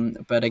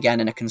 but again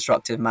in a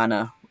constructive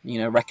manner,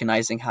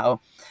 recognizing how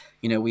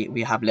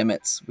we have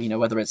limits,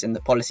 whether it's in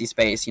the policy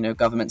space,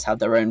 governments have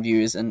their own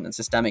views and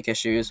systemic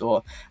issues,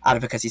 or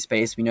advocacy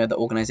space, we know that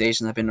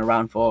organizations have been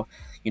around for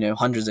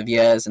hundreds of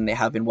years and they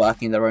have been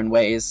working their own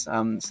ways.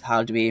 So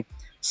how do we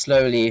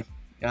slowly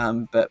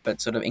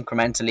but sort of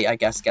incrementally, I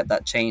guess, get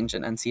that change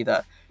and see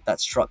that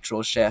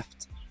structural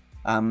shift?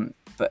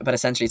 But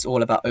essentially it's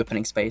all about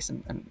opening space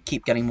and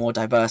keep getting more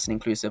diverse and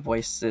inclusive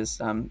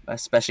voices,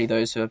 especially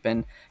those who have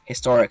been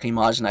historically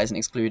marginalized and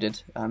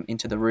excluded,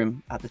 into the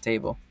room at the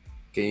table.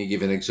 Can you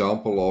give an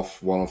example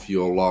of one of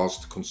your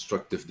last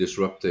constructive,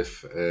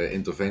 disruptive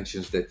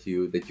interventions that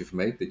you've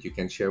made that you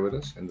can share with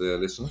us and the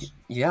listeners?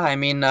 Yeah,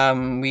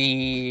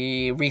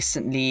 we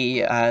recently,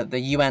 the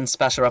UN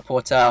Special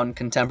Rapporteur on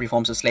Contemporary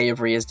Forms of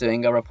Slavery is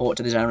doing a report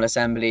to the General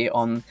Assembly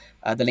on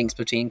the links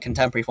between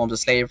contemporary forms of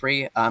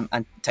slavery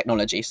and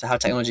technology. So how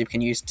technology can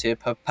be used to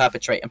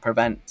perpetrate and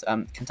prevent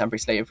contemporary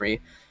slavery.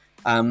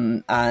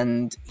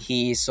 And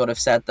he sort of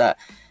said that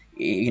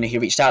he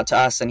reached out to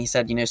us and he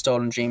said,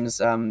 Stolen Dreams,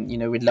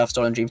 we'd love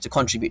Stolen Dreams to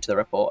contribute to the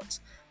report.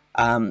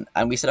 And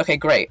we said, okay,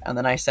 great. And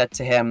then I said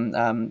to him,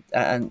 and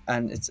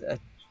it's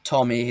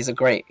Tom, he's a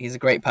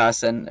great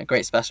person, a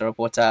great special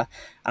reporter.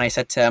 And I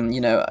said to him,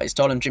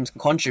 Stolen Dreams can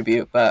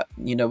contribute, but,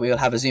 we'll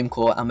have a Zoom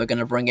call and we're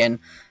going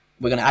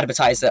to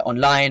advertise it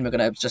online. We're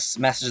going to just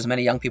message as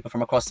many young people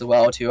from across the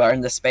world who are in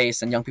this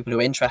space and young people who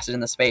are interested in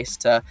the space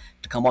to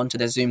come on to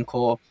the Zoom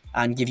call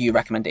and give you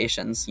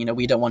recommendations.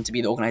 We don't want to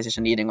be the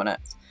organization leading on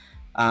it.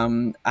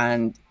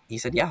 And he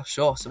said, yeah,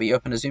 sure. So we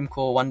opened a Zoom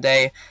call one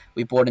day.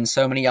 We brought in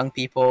so many young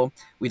people.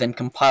 We then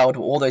compiled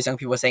what all those young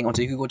people were saying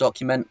onto a Google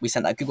document. We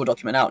sent that Google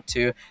document out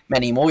to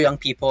many more young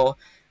people.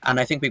 And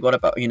I think we got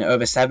about,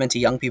 over 70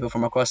 young people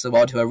from across the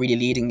world who are really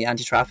leading the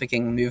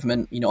anti-trafficking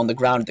movement, on the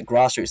ground, at the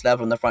grassroots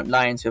level, on the front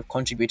lines, who have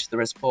contributed to the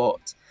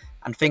report.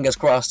 And fingers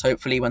crossed,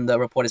 hopefully when the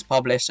report is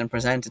published and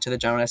presented to the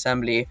General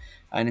Assembly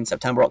and in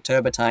September,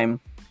 October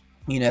time,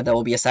 there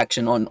will be a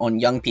section on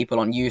young people,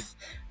 on youth,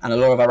 and a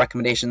lot of our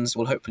recommendations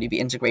will hopefully be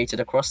integrated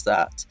across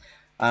that.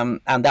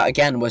 And that,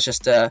 again, was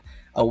just a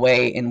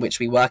way in which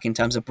we work in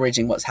terms of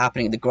bridging what's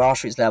happening at the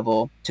grassroots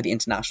level to the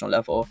international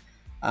level.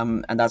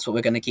 And that's what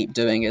we're going to keep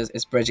doing,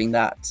 is bridging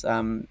that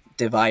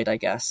divide, I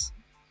guess.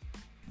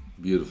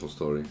 Beautiful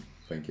story.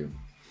 Thank you.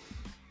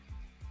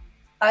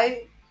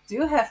 I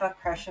do have a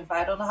question, but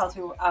I don't know how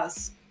to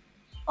ask.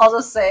 I'll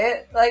just say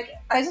it.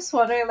 I just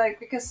wonder,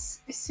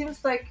 because it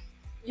seems like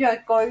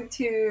you're going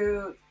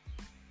to,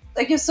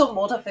 you're so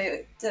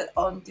motivated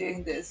on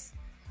doing this.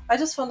 I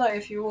just wonder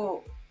if you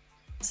will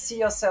see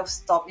yourself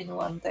stop in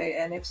one day,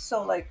 and if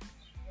so,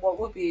 what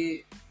would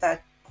be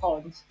that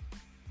point?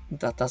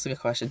 That's a good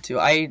question too.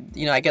 I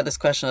get this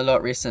question a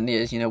lot recently.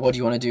 Is what do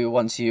you want to do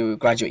once you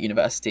graduate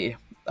university?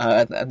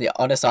 And the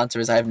honest answer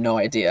is I have no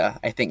idea.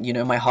 I think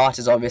my heart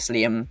is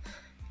obviously in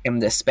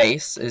this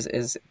space,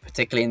 is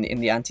particularly in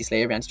the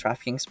anti-slavery,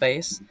 anti-trafficking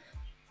space.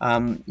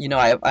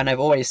 I've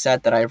always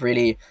said that I've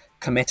really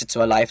committed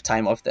to a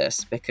lifetime of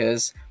this,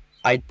 because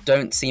I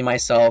don't see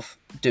myself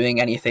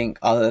doing anything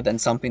other than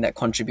something that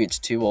contributes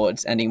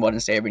towards ending modern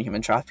slavery and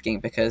human trafficking,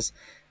 because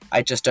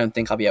I just don't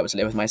think I'll be able to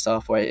live with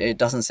myself, or it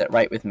doesn't sit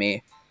right with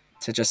me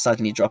to just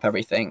suddenly drop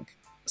everything.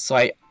 So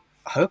I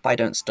hope I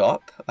don't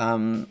stop.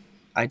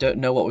 I don't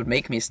know what would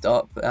make me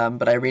stop,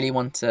 but I really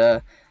want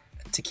to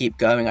keep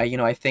going.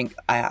 I think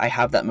I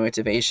have that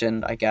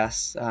motivation, I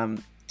guess,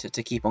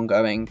 to keep on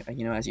going,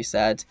 as you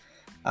said,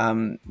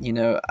 and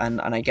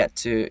I get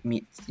to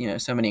meet,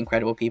 so many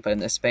incredible people in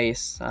this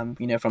space,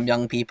 from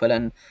young people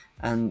and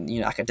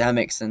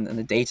academics and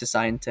the data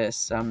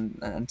scientists,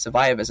 and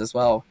survivors as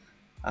well.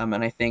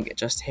 And I think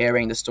just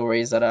hearing the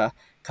stories that are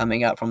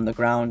coming out from the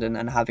ground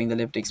and having the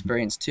lived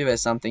experience too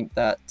is something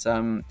that,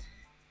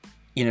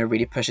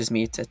 really pushes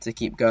me to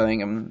keep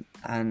going.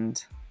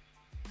 And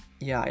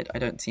yeah, I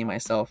don't see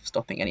myself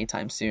stopping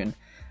anytime soon.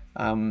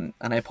 And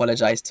I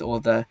apologize to all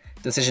the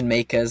decision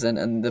makers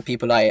and the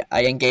people I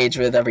engage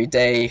with every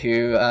day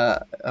who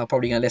are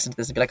probably going to listen to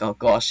this and be like, oh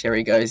gosh, here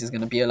he goes, he's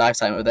going to be a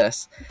lifetime of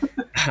this.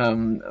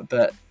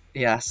 But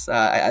yes,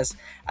 as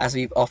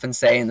we often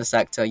say in the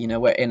sector,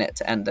 we're in it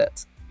to end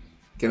it.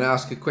 Can I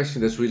ask a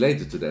question that's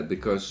related to that?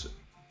 Because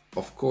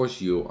of course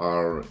you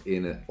are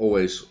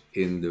always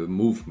in the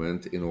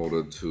movement in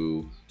order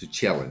to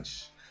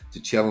challenge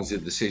the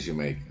decision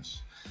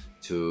makers,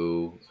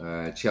 to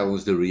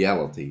challenge the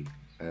reality.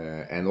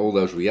 And all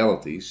those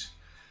realities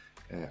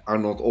are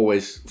not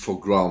always for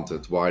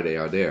granted why they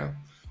are there.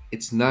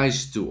 It's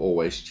nice to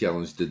always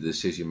challenge the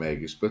decision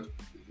makers, but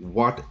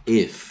what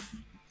if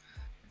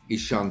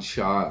Ishaan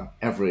Shah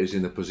ever is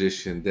in a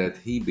position that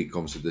he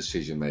becomes a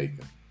decision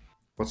maker?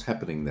 What's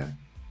happening then?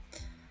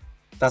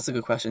 That's a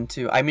good question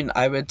too.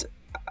 I would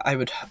I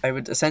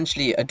would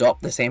essentially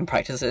adopt the same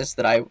practices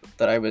that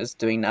I was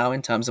doing now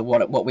in terms of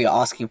what we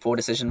are asking for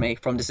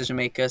from decision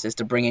makers is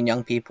to bring in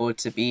young people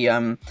to be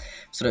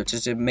sort of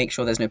to make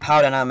sure there's no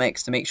power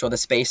dynamics, to make sure the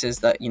spaces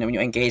that when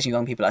you're engaging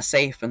young people are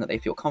safe and that they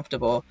feel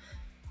comfortable.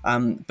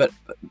 But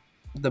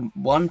the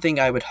one thing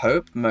I would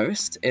hope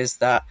most is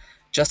that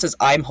just as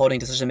I'm holding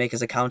decision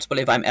makers accountable,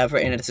 if I'm ever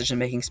in a decision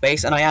making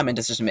space, and I am in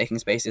decision making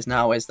spaces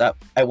now, is that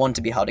I want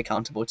to be held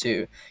accountable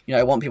too.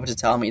 I want people to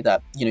tell me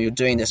that you're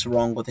doing this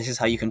wrong, or this is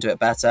how you can do it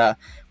better,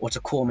 or to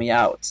call me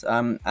out.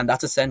 And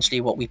that's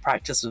essentially what we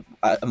practice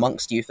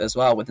amongst youth as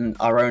well, within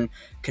our own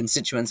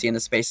constituency and the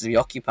spaces we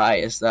occupy.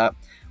 Is that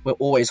we're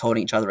always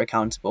holding each other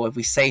accountable. If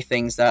we say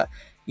things that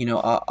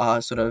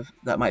are sort of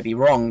that might be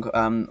wrong,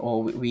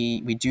 or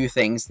we do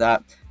things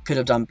that could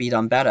have be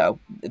done better,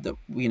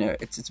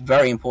 it's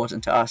very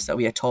important to us that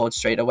we are told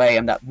straight away,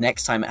 and that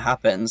next time it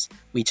happens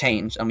we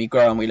change and we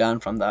grow and we learn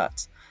from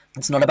that.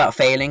 It's not about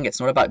failing, it's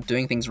not about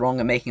doing things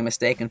wrong and making a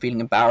mistake and feeling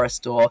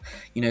embarrassed, or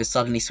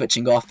suddenly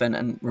switching off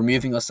and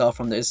removing yourself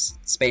from those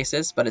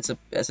spaces, but it's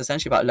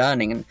essentially about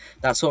learning, and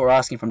that's what we're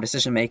asking from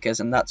decision makers.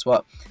 And that's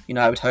what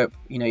I would hope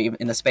even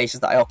in the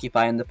spaces that I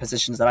occupy and the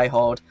positions that I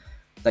hold,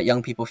 that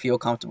young people feel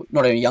comfortable,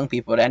 not only young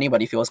people, but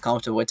anybody feels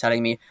comfortable with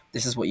telling me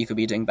this is what you could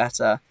be doing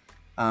better.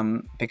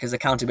 Because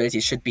accountability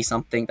should be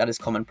something that is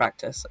common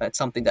practice. It's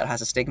something that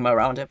has a stigma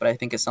around it, but I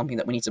think it's something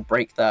that we need to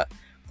break the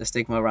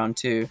stigma around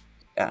too,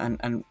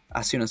 and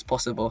as soon as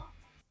possible.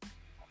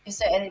 Is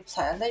there any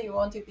plan that you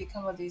want to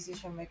become a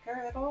decision maker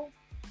at all?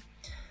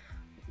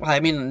 Well, I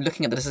mean,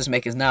 looking at the decision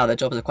makers now, their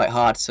jobs are quite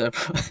hard, so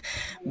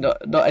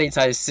not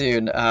anytime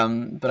soon.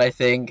 But I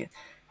think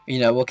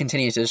we'll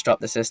continue to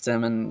disrupt the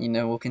system, and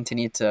we'll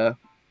continue to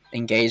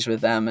engage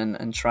with them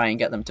and try and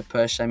get them to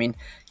push. I mean,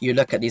 you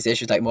look at these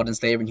issues like modern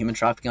slavery and human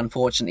trafficking.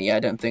 Unfortunately, I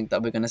don't think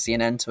that we're going to see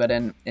an end to it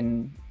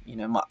in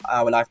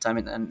our lifetime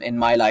and in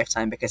my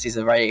lifetime, because these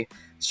are very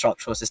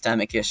structural,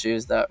 systemic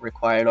issues that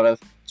require a lot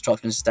of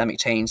structural and systemic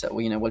change that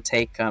will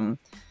take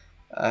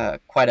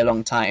quite a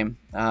long time.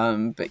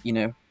 But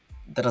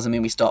that doesn't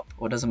mean we stop,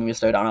 or doesn't mean we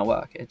slow down our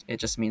work. It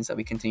just means that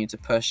we continue to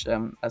push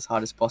as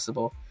hard as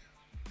possible.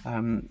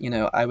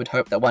 I would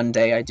hope that one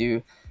day I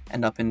do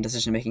end up in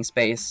decision-making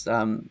space,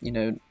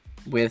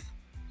 with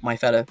my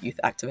fellow youth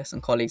activists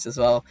and colleagues as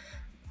well,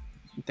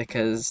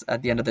 because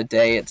at the end of the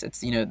day, it's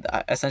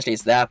essentially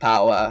it's their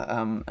power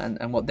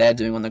and what they're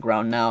doing on the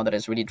ground now that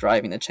is really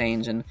driving the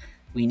change, and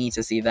we need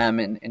to see them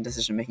in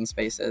decision-making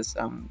spaces,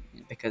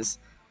 because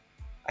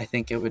I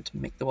think it would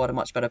make the world a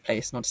much better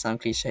place. Not to sound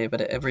cliche,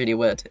 but it really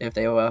would if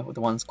they were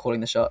the ones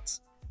calling the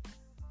shots.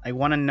 I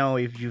want to know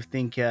if you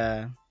think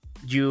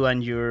you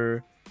and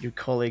your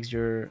colleagues,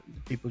 the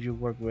people you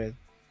work with,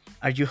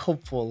 are you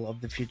hopeful of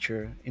the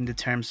future in the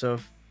terms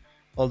of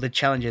all the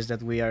challenges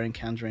that we are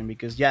encountering?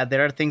 Because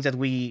there are things that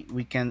we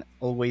can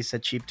always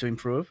achieve to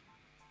improve.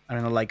 I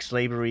don't know, like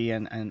slavery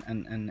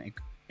and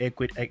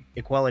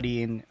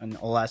equality in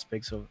all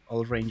aspects of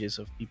all ranges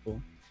of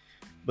people.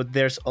 But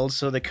there's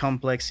also the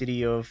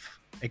complexity of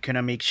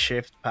economic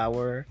shift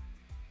power,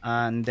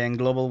 and then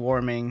global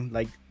warming,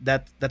 like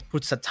that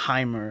puts a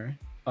timer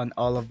on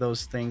all of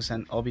those things,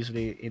 and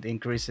obviously it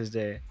increases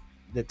the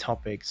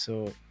topic.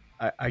 So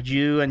are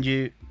you and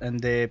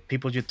the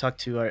people you talk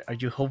to, are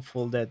you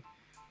hopeful that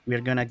we are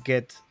gonna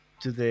get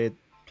to the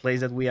place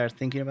that we are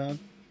thinking about,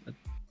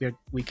 that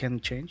we can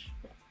change?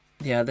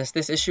 Yeah,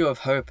 this issue of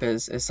hope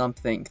is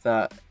something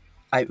that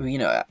I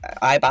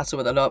battle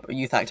with a lot.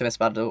 Youth activists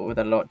battle with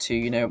it a lot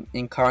too.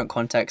 In current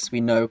context,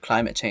 we know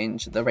climate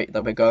change, the rate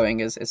that we're going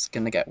is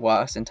going to get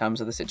worse in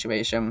terms of the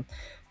situation.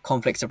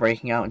 Conflicts are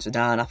breaking out in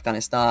Sudan,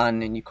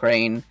 Afghanistan, and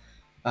Ukraine.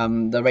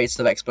 The rates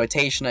of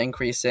exploitation are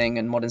increasing,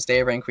 and modern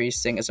slavery are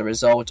increasing as a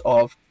result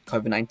of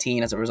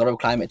COVID-19, as a result of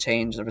climate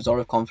change, as a result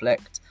of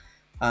conflict.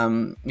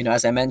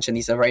 As I mentioned,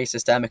 these are very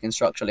systemic and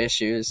structural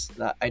issues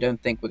that I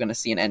don't think we're going to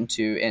see an end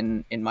to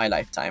in my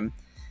lifetime.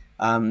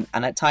 And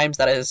at times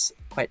that is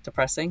quite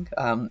depressing.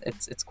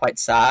 It's quite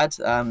sad.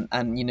 And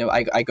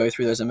I go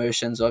through those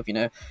emotions of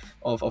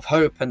of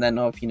hope, and then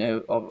of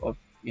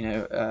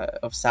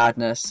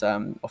sadness,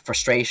 of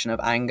frustration, of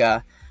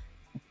anger.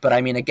 But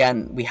I mean,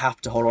 again, we have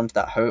to hold on to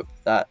that hope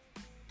that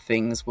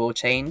things will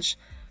change.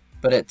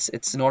 But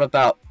it's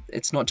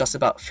not just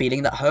about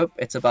feeling that hope.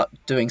 It's about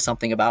doing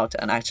something about it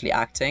and actually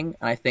acting.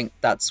 And I think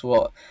that's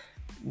what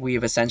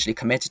we've essentially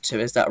committed to,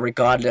 is that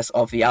regardless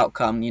of the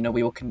outcome,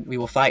 we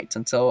will fight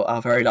until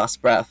our very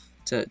last breath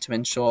to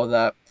ensure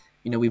that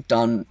we've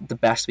done the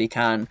best we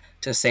can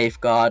to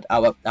safeguard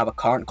our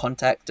current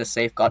context, to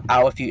safeguard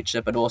our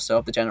future, but also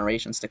of the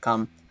generations to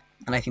come.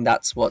 And I think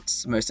that's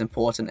what's most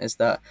important, is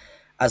that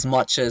as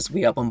much as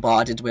we are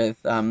bombarded with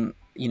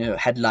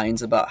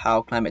headlines about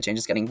how climate change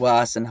is getting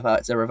worse and how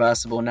it's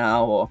irreversible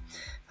now, or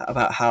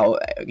about how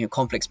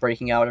conflicts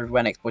breaking out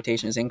when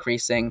exploitation is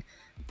increasing,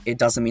 it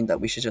doesn't mean that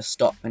we should just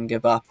stop and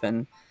give up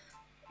and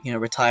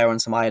retire on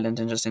some island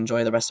and just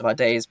enjoy the rest of our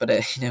days. But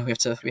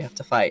we have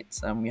to fight,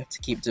 and we have to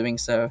keep doing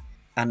so,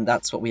 and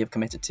that's what we have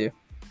committed to.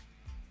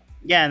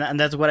 Yeah, and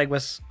that's what I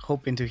was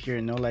hoping to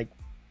hear. Like,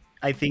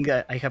 I think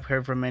that I have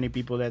heard from many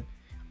people that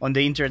on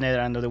the internet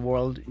and on the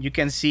world, you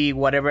can see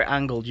whatever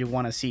angle you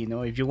want to see.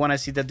 If you want to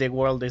see that the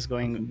world is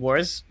going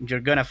worse, you're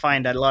gonna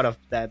find a lot of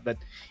that. But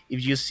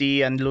if you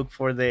see and look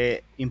for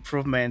the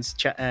improvements,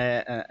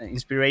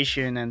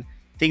 inspiration, and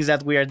things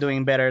that we are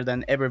doing better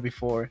than ever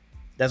before,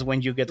 that's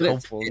when you get Well,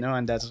 hopeful.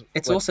 And that's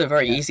it's what. also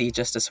very Yeah. easy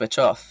just to switch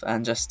off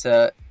and just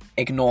to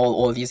ignore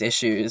all these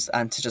issues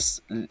and to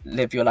just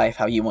live your life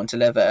how you want to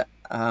live it.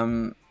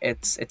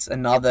 It's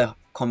another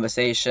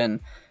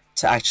conversation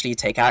to actually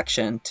take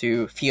action,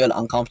 to feel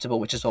uncomfortable,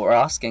 which is what we're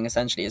asking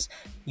essentially. Is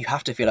you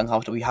have to feel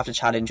uncomfortable, you have to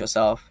challenge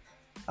yourself,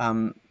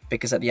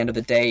 because at the end of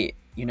the day,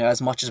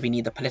 as much as we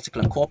need the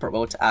political and corporate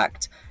world to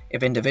act,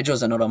 if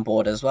individuals are not on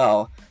board as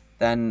well,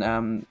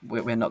 then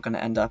we're not going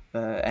to end up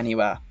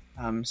anywhere.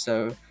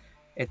 So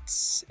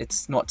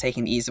it's not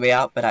taking the easy way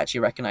out, but actually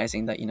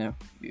recognizing that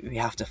we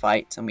have to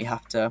fight and we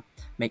have to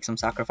make some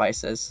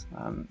sacrifices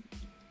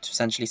to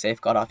essentially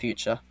safeguard our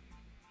future.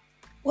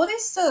 What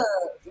is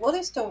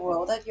the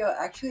world that you're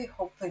actually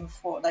hoping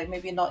for? Like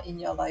maybe not in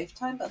your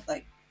lifetime, but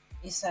like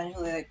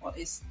essentially, like what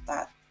is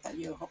that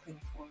you're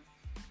hoping for?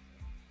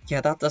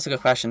 Yeah, that's a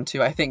good question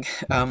too. I think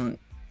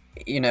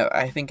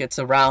I think it's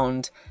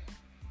around.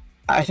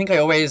 I think I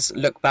always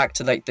look back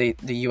to like the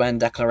UN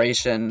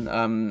Declaration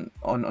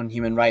on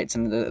human rights,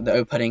 and the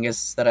opening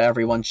is that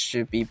everyone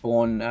should be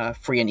born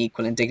free and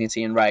equal in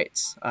dignity and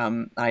rights.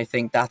 I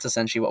think that's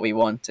essentially what we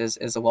want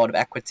is a world of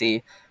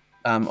equity,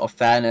 of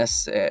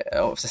fairness,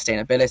 of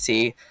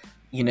sustainability.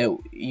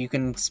 You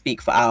can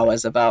speak for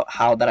hours about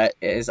how that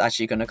is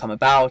actually going to come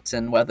about,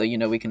 and whether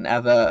we can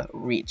ever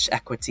reach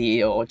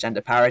equity or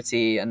gender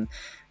parity, and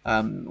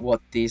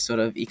what the sort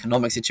of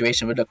economic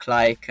situation would look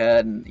like,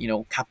 and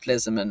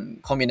capitalism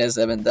and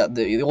communism, and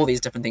all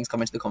these different things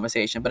come into the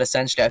conversation. But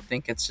essentially, I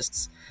think it's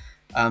just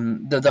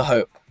the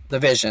hope, the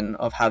vision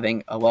of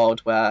having a world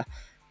where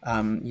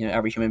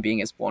every human being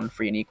is born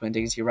free and equal in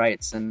dignity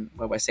rights, and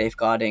where we're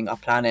safeguarding our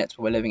planet,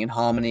 where we're living in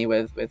harmony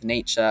with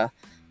nature.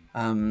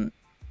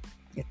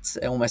 It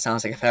almost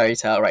sounds like a fairy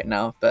tale right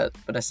now, but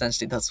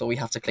essentially that's what we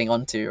have to cling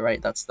on to,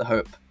 right? That's the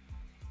hope.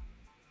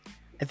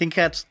 I think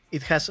it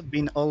has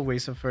been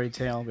always a fairy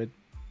tale, but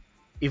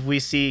if we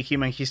see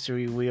human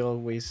history, we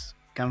always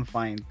can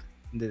find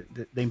the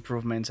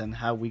improvements and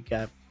how we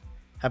have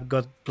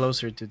got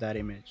closer to that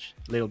image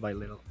little by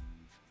little.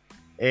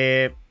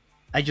 I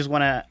just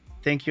want to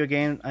thank you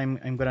again.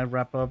 I'm going to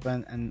wrap up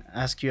and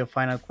ask you a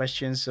final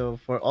question. So,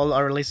 for all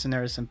our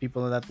listeners and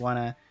people that want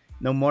to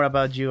know more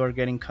about you or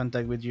get in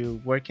contact with you,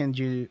 where can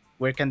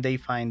they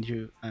find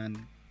you and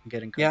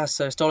get in contact? Yeah,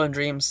 so Stolen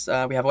Dreams,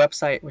 we have a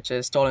website which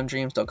is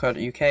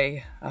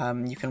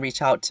stolendreams.co.uk. You can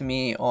reach out to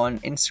me on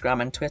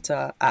Instagram and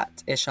Twitter at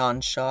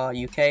Ishaan Shah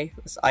UK.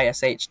 It's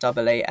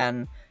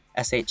ISHAAN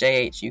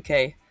SHAH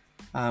UK.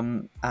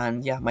 And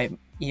yeah, my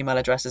email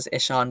address is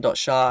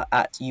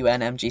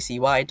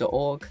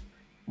ishaan.shah@unmgcy.org.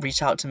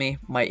 Reach out to me.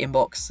 My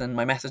inbox and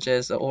my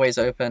messages are always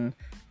open.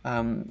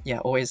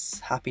 Always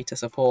happy to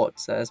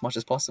support as much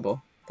as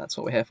possible. That's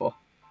what we're here for.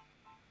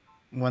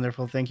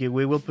 Wonderful. Thank you.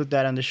 We will put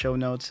that on the show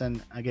notes.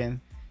 And again,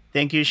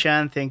 thank you,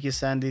 Shan. Thank you,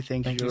 Sandy.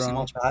 Thank you, Thank you so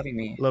Jerome. much for having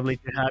me. Lovely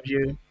to have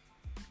you.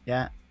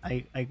 Yeah,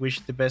 I wish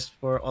the best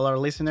for all our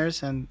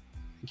listeners, and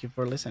thank you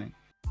for listening.